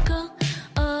you're gone.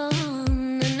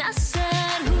 And I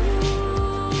said,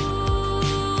 ooh,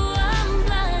 I'm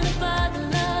blinded by the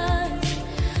lights.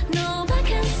 No, I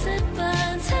can sit by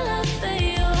until I feel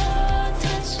your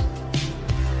touch.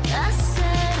 I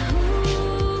said, ooh,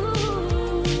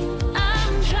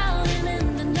 I'm drowning in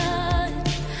the night.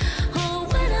 Oh,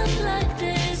 when I'm like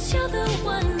this, you're the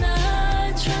one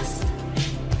I trust.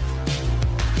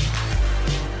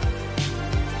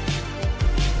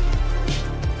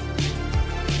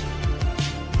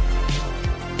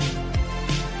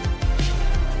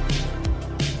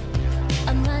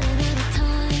 I'm running out of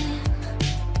time,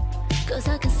 'cause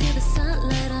I can see the sun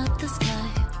light up the sky.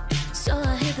 So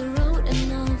I hit the road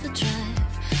in overdrive,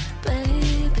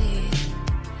 baby.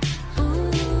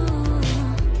 Ooh,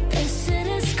 they said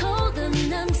it's cold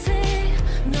and empty.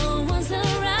 No one's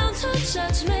around to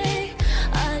judge me.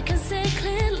 I can see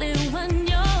clearly when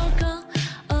you're gone.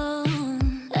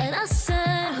 And I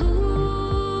said,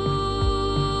 ooh,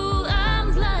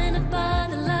 I'm blinded by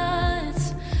the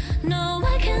lights. No,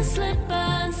 I can't slip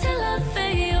by until I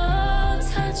feel your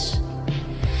touch.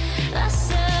 I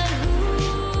said,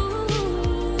 ooh,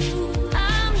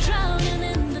 I'm drowning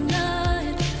in the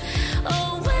night.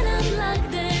 Oh, when I'm like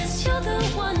this, you're the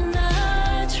one I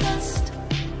trust.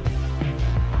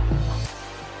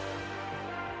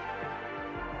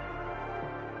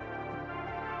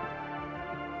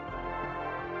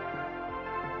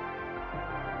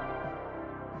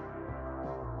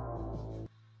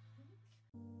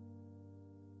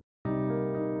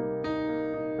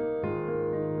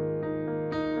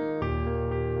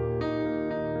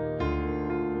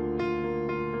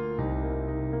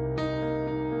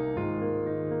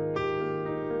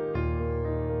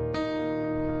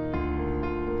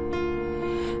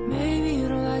 Maybe you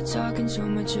don't like talking too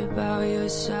much about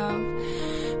yourself,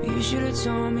 but you should have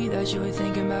told me that you were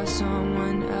thinking about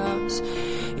someone else.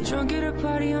 You're drunk at a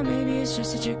party, or maybe it's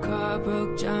just that your car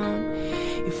broke down.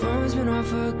 Your phone's been off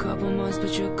for a couple months,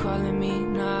 but you're calling me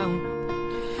now.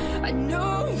 I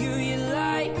know you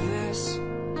like this.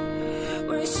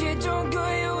 When shit don't go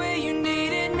your way, you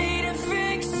needed me to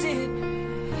fix it.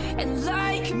 And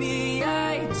like me,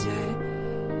 I did,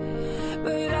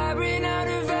 but I ran out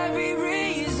of every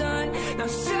reason. Now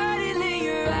suddenly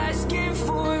you're asking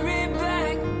for it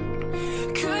back.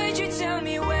 Could you tell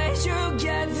me where you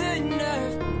get the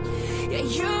nerve? Yeah,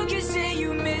 you can say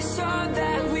you miss all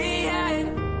that we had,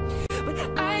 but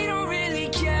I don't really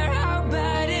care how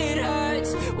bad it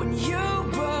hurts when you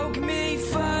broke me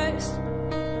first.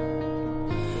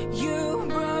 You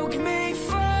broke me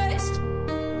first.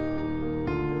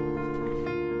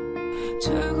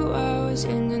 Took a while, was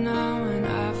in denial when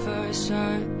I first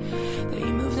heard that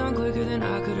you moved on quicker than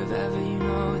I could have ever. You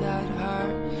know that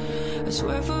hurt. I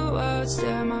swear for a while I'd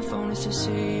stare at my phone just to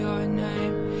see your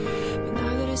name, but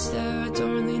now that it's there, I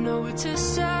don't really know what to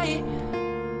say.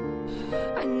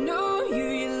 I know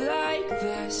you like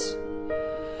this.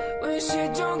 When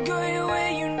shit don't go your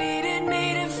way, you needed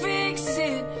me to fix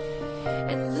it.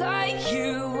 And like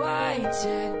you, I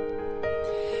did,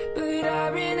 but I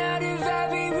ran out of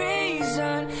every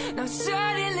reason. Now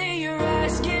suddenly you're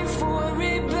asking for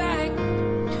it back.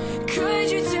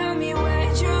 Could you tell me where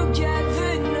you get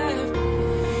the nerve?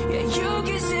 Yeah, you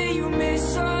can say you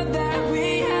miss all that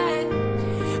we had,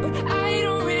 but I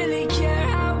don't really care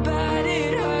how bad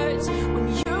it hurts when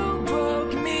you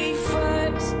broke me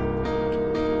first.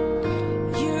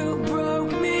 You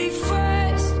broke me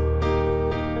first.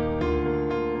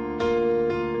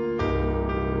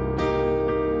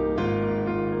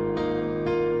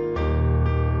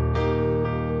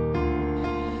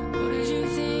 What did you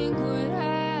think would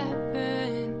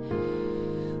happen?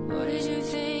 What did you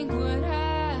think would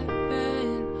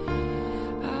happen?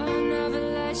 I'll never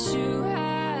let you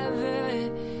have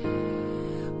it.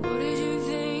 What did you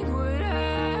think would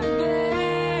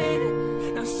happen?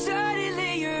 Now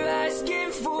suddenly you're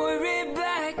asking for it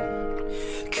back.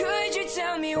 Could you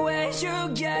tell me where you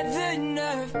get the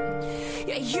nerve?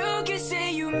 Yeah, you can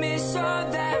say you miss all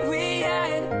that we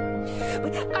had,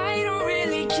 but I don't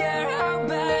really care how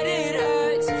bad it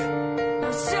hurts.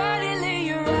 Now suddenly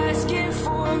you're asking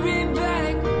for it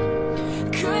back.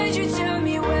 Could you tell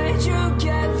me where you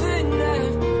get the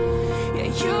nerve?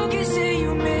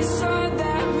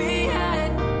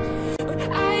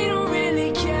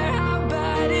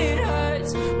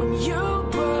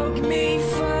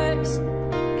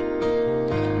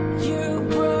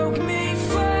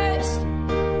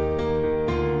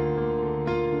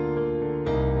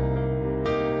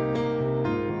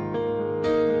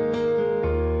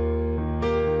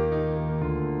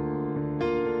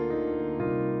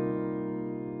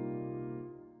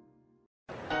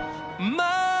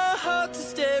 My heart's a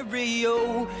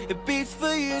stereo, it beats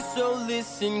for you, so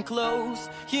listen close.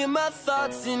 Hear my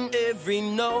thoughts in every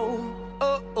note.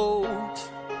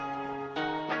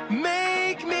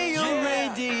 Make me your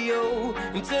radio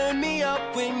and turn me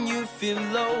up when you feel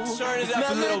low. Turn it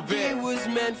up a little bit. This melody was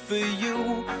meant for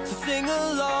you, so sing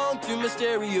along to my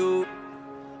stereo.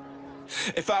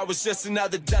 If I was just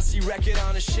another dusty record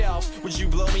on a shelf, would you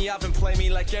blow me up and play me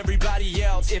like everybody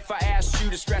else? If I asked you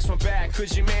to scratch my back,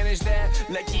 could you manage that?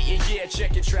 Like, yeah,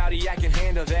 check it, Trouty, I can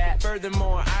handle that.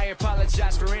 Furthermore, I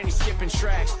apologize for any skipping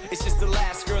tracks. It's just the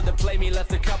last girl that played me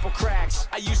left a couple cracks.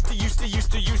 I used to,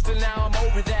 now I'm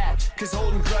over that. Cause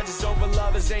holding grudges over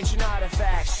love is ancient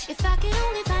artifacts. If I could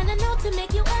only find a note to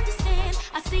make you understand,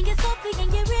 I sing it softly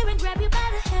in your ear and grab you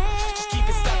by the hand. Just keep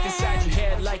it stuck inside your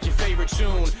head like your favorite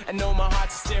tune. I know my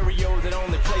heart's a stereo that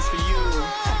only plays for you.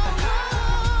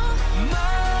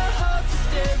 My heart's a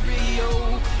stereo,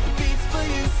 it beats for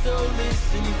you, so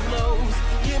listen close.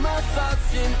 Hear my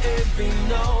thoughts in every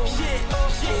note. Yeah,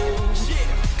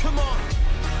 come on.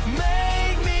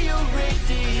 Make me your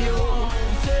radio,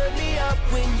 turn me up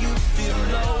when you feel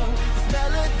low. This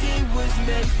melody was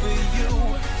meant for you,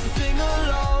 so sing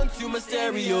along to my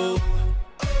stereo.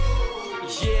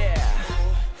 Yeah.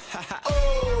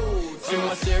 To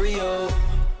my stereo. So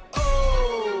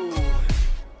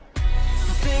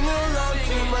sing along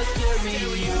to my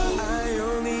stereo. I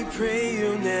only pray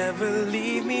you'll never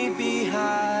leave me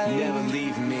behind. Never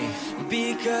leave me.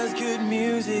 Because good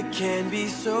music can be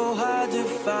so hard to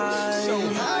find. So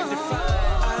hard to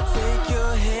find. I take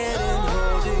your hand and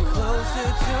hold it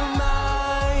closer to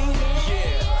mine.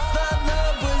 Yeah. Thought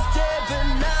love was dead, but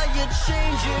now you're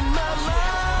changing my mind.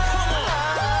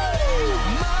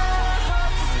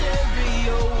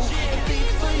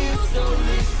 So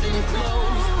listen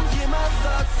close, hear my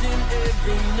thoughts in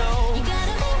every note. You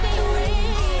gotta make me your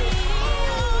radio.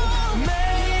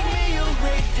 Make me your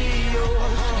radio,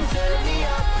 and turn me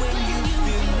up when you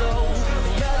feel low.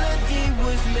 This melody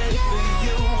was meant for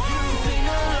you, so sing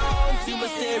along to my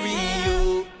stereo.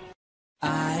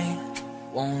 I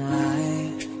won't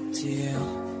lie to you,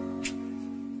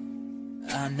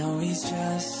 I know he's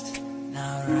just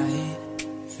not right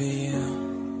for you.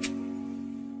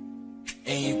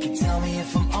 And you can tell me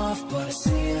if I'm off, but I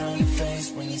see it on your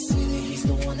face when you see that he's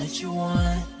the one that you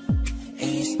want. And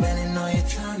you're spending all your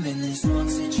time in this one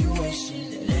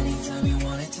situation, and anytime you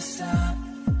want it to stop,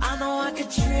 I know I could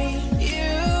treat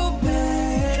you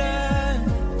better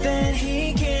than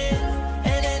he can.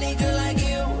 And any girl like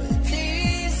you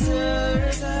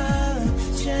deserves a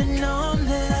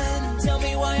gentleman. Tell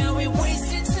me, why are we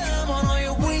wasting time on all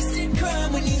your wasted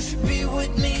crime when you should be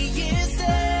with me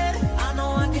instead? I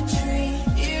know I could treat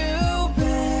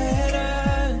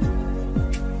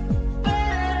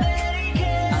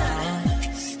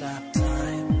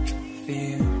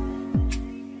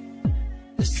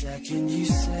can you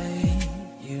say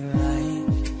you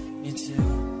like me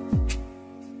too?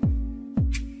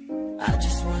 I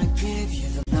just wanna give you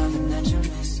the loving that you're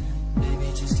missing.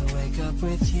 Baby, just to wake up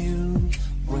with you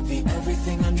would be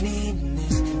everything I need, and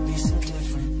this could be so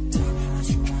different. Tell me what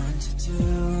you want to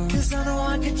do, cause I know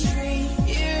I could treat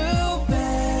you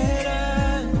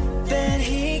better than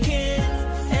he can.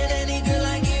 And any girl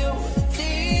like you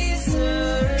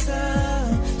deserves a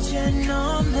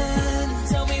gentleman.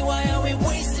 Tell me, why are we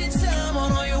wasting time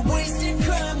on all your wasted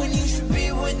crime when you should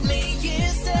be with me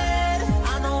instead?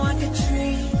 I know I could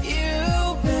treat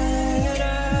you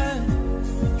better,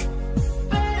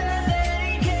 better than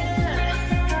he can.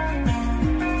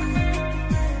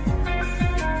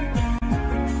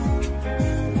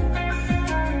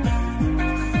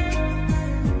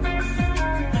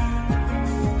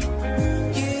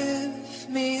 Give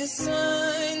me a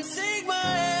sign, take my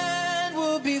hand,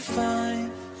 we'll be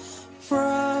fine.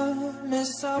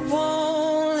 Promise I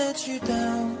won't let you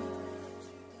down.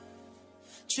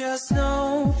 Just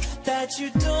know that you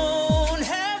don't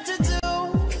have to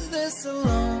do this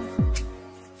alone.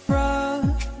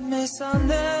 Promise I'll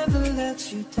never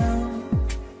let you down.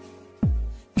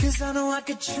 Cause I know I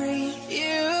could treat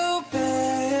you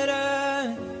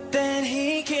better than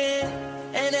he can.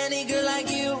 And any girl like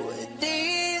you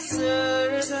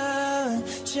deserves a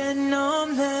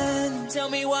gentleman. Tell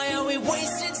me, why are we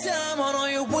wasting time on all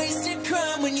your wasted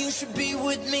crime when you should be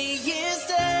with me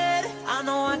instead? I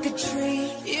know I could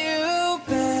treat you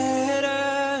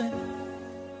better,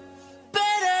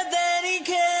 better than he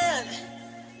can.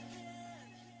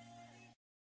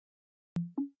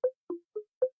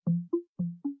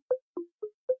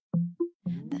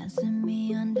 Dancing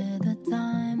me under the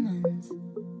diamonds,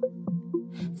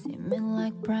 seeming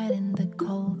like bright in the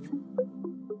cold.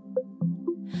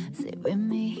 Sit with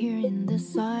me me here in the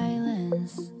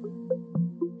silence.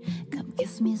 Come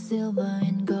kiss me silver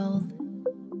and gold.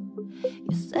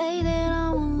 You say that I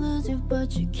won't lose you,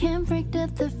 but you can't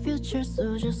predict the future.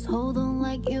 So just hold on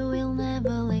like you will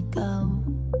never let go.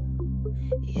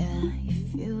 Yeah,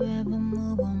 if you ever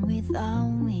move on without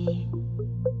me,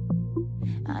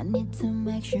 I need to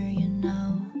make sure you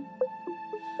know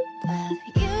that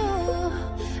you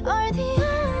are the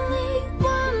only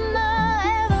one I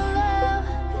ever love.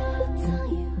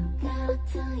 Gotta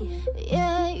tell you,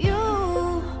 yeah, you.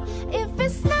 If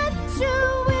it's not you,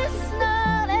 it's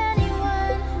not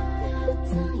anyone.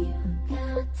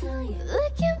 Gotta tell you.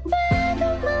 Looking back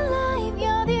on my life,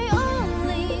 you're the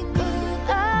only good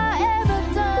I ever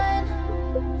done.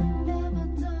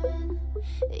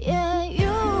 Yeah,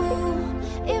 you.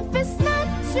 If it's not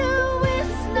you,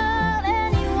 it's not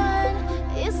anyone.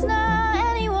 It's not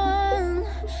anyone.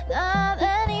 Not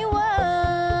anyone.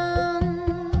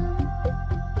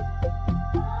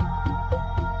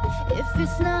 If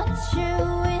it's not you,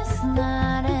 it's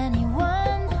not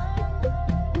anyone.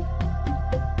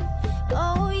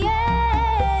 Oh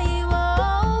yeah,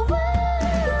 oh,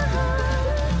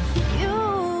 you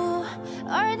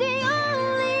are the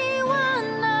only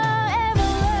one I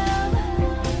ever love.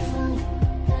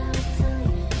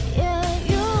 Yeah,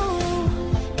 you.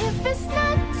 If it's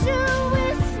not you,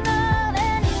 it's not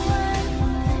anyone.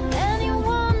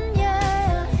 Anyone,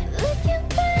 yeah. Looking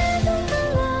back on my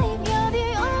life, you're the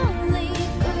only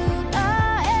good I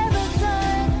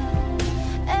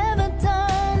ever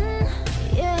done.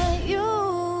 Yeah, you.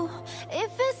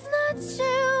 If it's not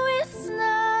you, it's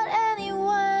not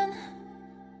anyone.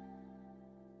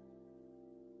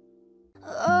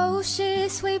 Oh,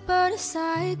 she's sweet but a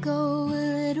psycho, a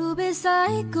little bit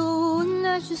psycho, and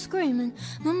now she's screaming,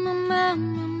 mama, mama,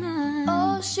 mama.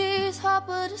 Oh, she's hot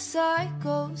but a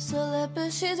psycho, celeb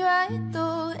but she's right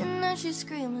though, and now she's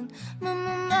screaming,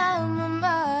 mama, mama,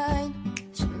 mine.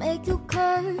 She'll make you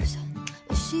curse,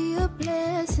 is she a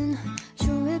blessing?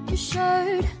 She'll rip your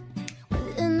shirt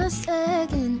within a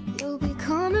second. You'll be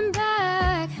coming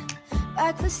back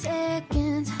for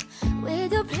seconds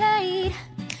with your plate.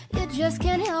 You just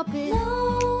can't help it.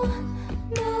 No,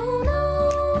 no,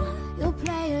 no. You'll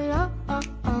play it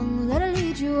on, let her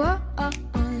lead you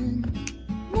on.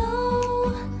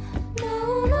 No,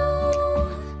 no,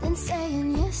 no. Then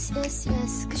saying yes, yes,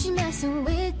 yes, 'cause she's messing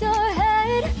with your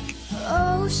head.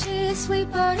 Oh, she's sweet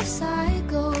but a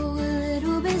psycho, a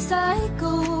little bit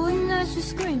psycho, and now she's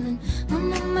screaming,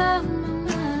 mama, mama,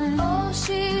 mama. Oh,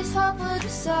 she's hot but a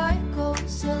psycho,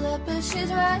 celeb but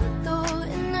she's right though,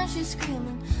 and now she's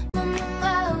screaming, mama,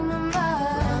 mama, mama.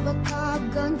 Grab a cop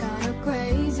gun, got her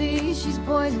crazy, she's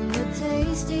poison but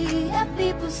tasty. Yeah,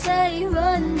 people say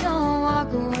run, don't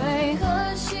walk away,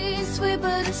 'cause she's sweet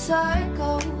but a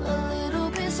psycho, a little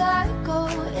bit psycho,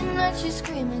 and now she's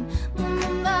screaming, mama,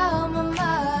 mama,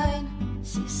 mine.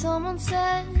 See, someone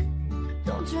said,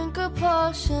 don't drink her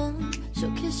potion,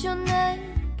 she'll kiss your neck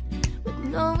with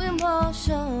no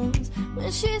emotions.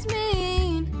 When she's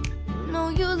mean, you know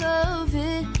you love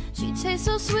it. She tastes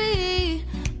so sweet,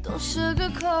 don't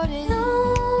sugarcoat it. No,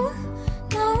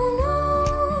 no, no.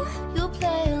 You'll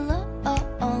play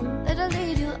along, let her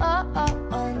lead you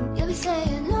on. You'll be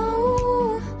saying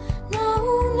no, no,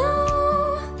 no.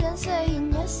 Then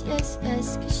saying yes, yes,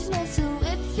 yes, 'cause she's messing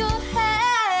with your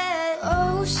head.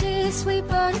 Oh, she's sweet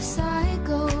but a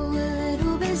psycho, a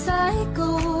little bit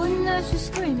psycho, and now she's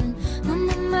screaming,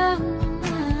 mama, mama,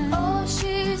 mama. Oh,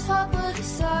 she's hot but a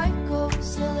psycho,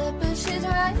 celeb but she's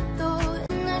right though,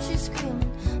 and now she's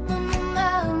screaming, mama,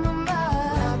 mama, mama.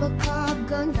 Grab a cop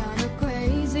gun, got her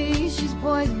crazy, she's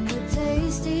poison but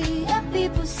tasty. Yeah,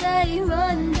 people say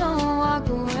run, don't walk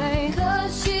away,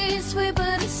 'cause she's sweet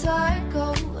but a psycho,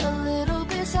 a little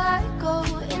bit psycho,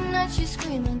 and now she's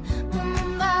screaming, mama,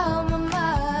 mama,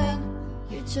 mine.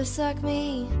 You're just like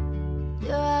me,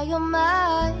 you're out your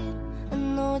mind. I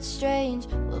know it's strange,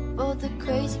 we're both the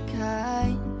crazy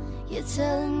kind. You're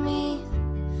telling me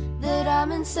that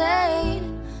I'm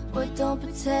insane, but don't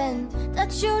pretend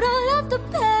that you don't love the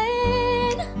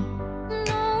pain.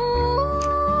 No,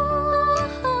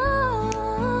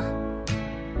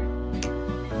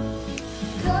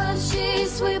 'cause she's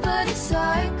sweet but a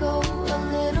psycho, a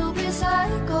little bit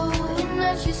psycho, and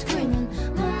now she's screaming,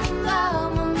 mama,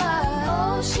 mama, mama.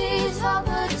 Oh, she's hot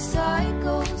but a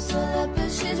psycho, celeb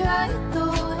but she's right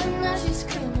though, and now she's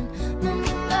screaming,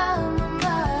 mama, mama,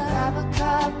 mama. Grab a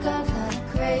cop gun, kinda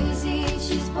crazy,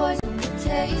 she's poison but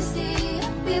tasty.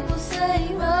 People say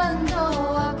run, don't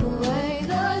walk away,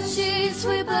 'cause she's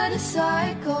sweet but a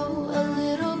psycho, a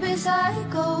little bit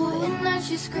psycho, and now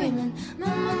she's screaming,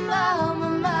 mama, mama,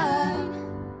 mine.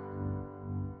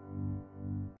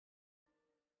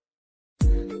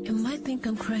 think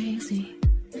I'm crazy,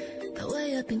 the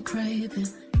way I've been craving.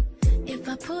 If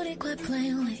I put it quite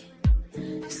plainly,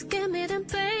 just give me them,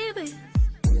 baby.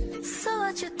 So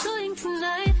what you doing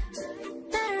tonight?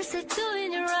 Better say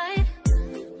doing it right.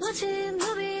 Watching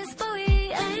movies, but we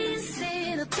ain't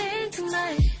seen a thing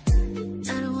tonight.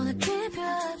 I don't wanna keep you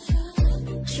up.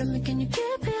 Show me, can you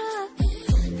keep it up?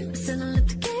 Send a lip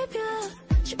to keep you up.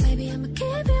 So baby, I'ma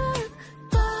keep you up.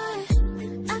 Boy,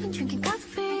 I've been drinking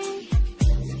coffee,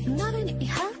 and I've been eating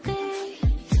healthy.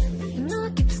 You know I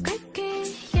keep squeaky,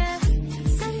 yeah.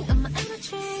 Saving up my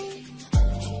energy.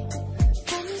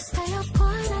 Can you stay up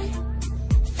all night?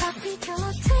 Papi, till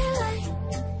I daylight.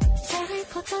 Terry,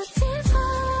 put the TV.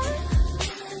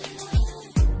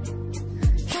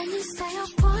 Can you stay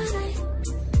up all night?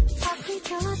 Papi,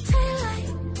 till I daylight.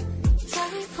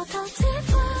 Terry, put the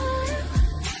TV.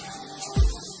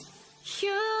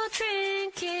 You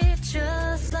drink it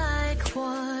just like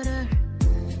water.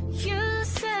 You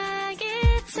say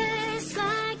it tastes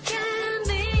like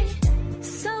candy.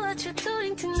 So what you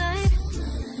doing tonight?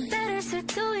 Better start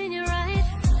doing it right.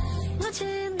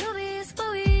 Watching movies, but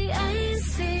we ain't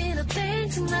seen a thing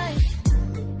tonight.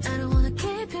 I don't wanna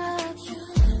keep you up.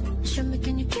 Show me,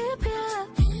 can you keep it up?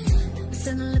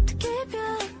 Send a lip to keep you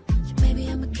up. So baby,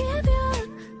 I'ma keep you up.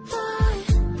 Boy,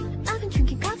 I've been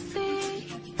drinking coffee,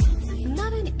 and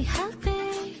I've been eating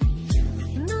healthy.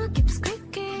 You know I keep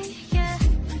squeaky, yeah.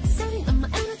 Saving up my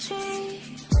energy.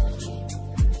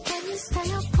 Can you stay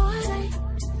up all night?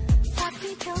 Papi,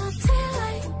 till I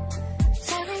daylight.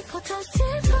 Terry, put the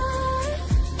TV.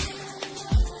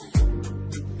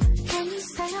 Can you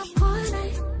stay up all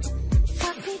night?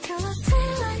 Papi, till I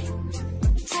daylight.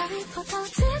 Terry, put the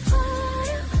TV.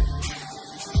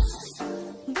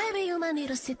 Baby, you might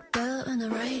need a seatbelt when I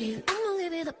ride it. I'ma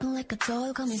leave it open like a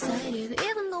doll, come inside it.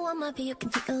 Even though I might be, you can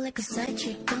take it like a side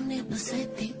chick. Don't need no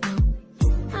safety, no.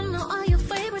 I know all your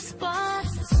favorite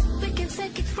spots. We can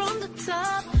take it from the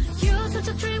top. You're such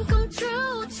a dream come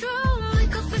true, true.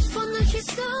 Wake up before the heat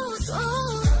goes,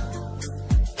 oh.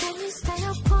 Can you stay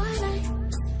up all night?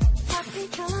 Papi,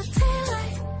 till I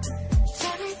daylight.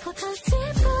 Terry, put the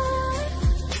TV.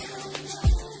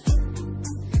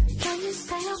 Can you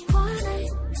stay up all night?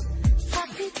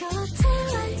 Papi, till I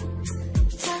daylight.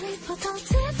 Terry, put the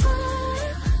TV.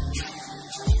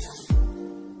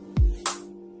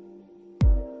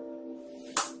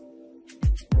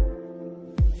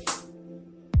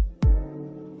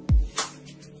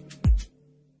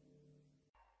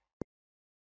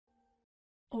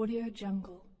 Audio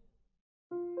Jungle.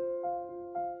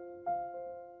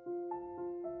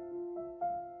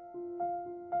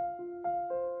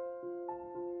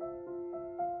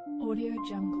 Audio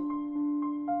Jungle.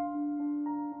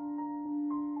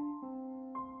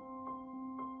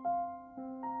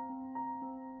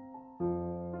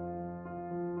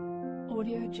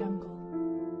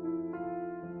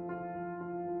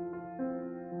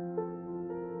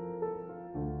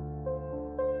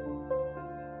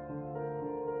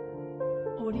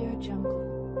 Audio Jungle.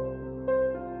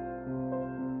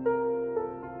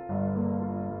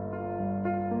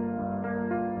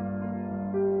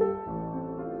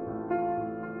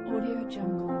 Audio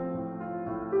Jungle.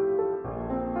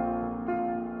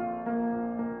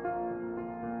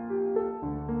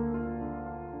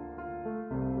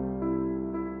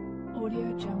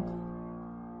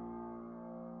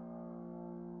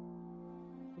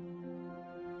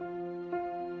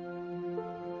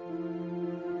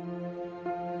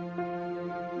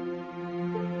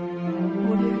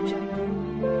 Audio Jungle.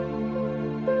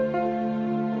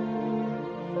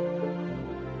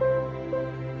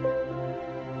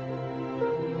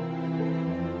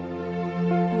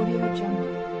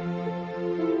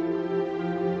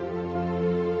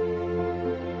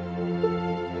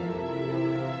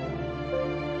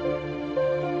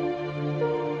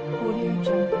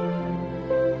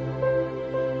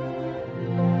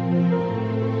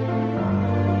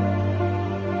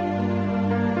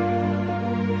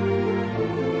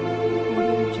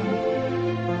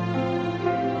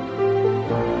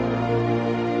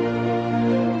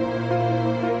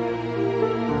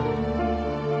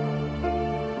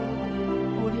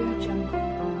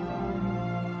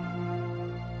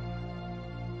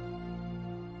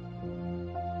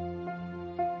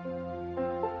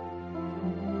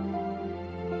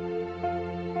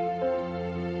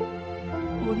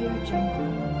 Audio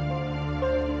Jungle.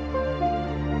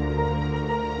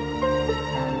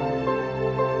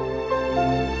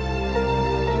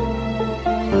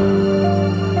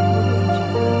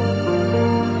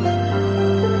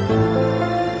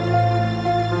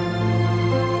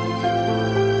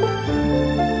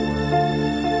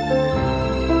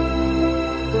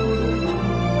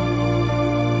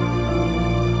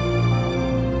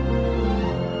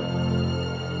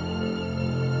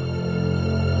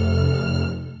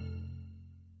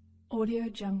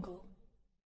 Jungle.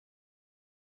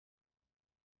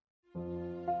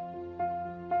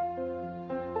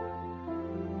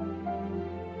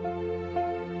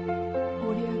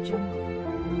 Audio Jungle.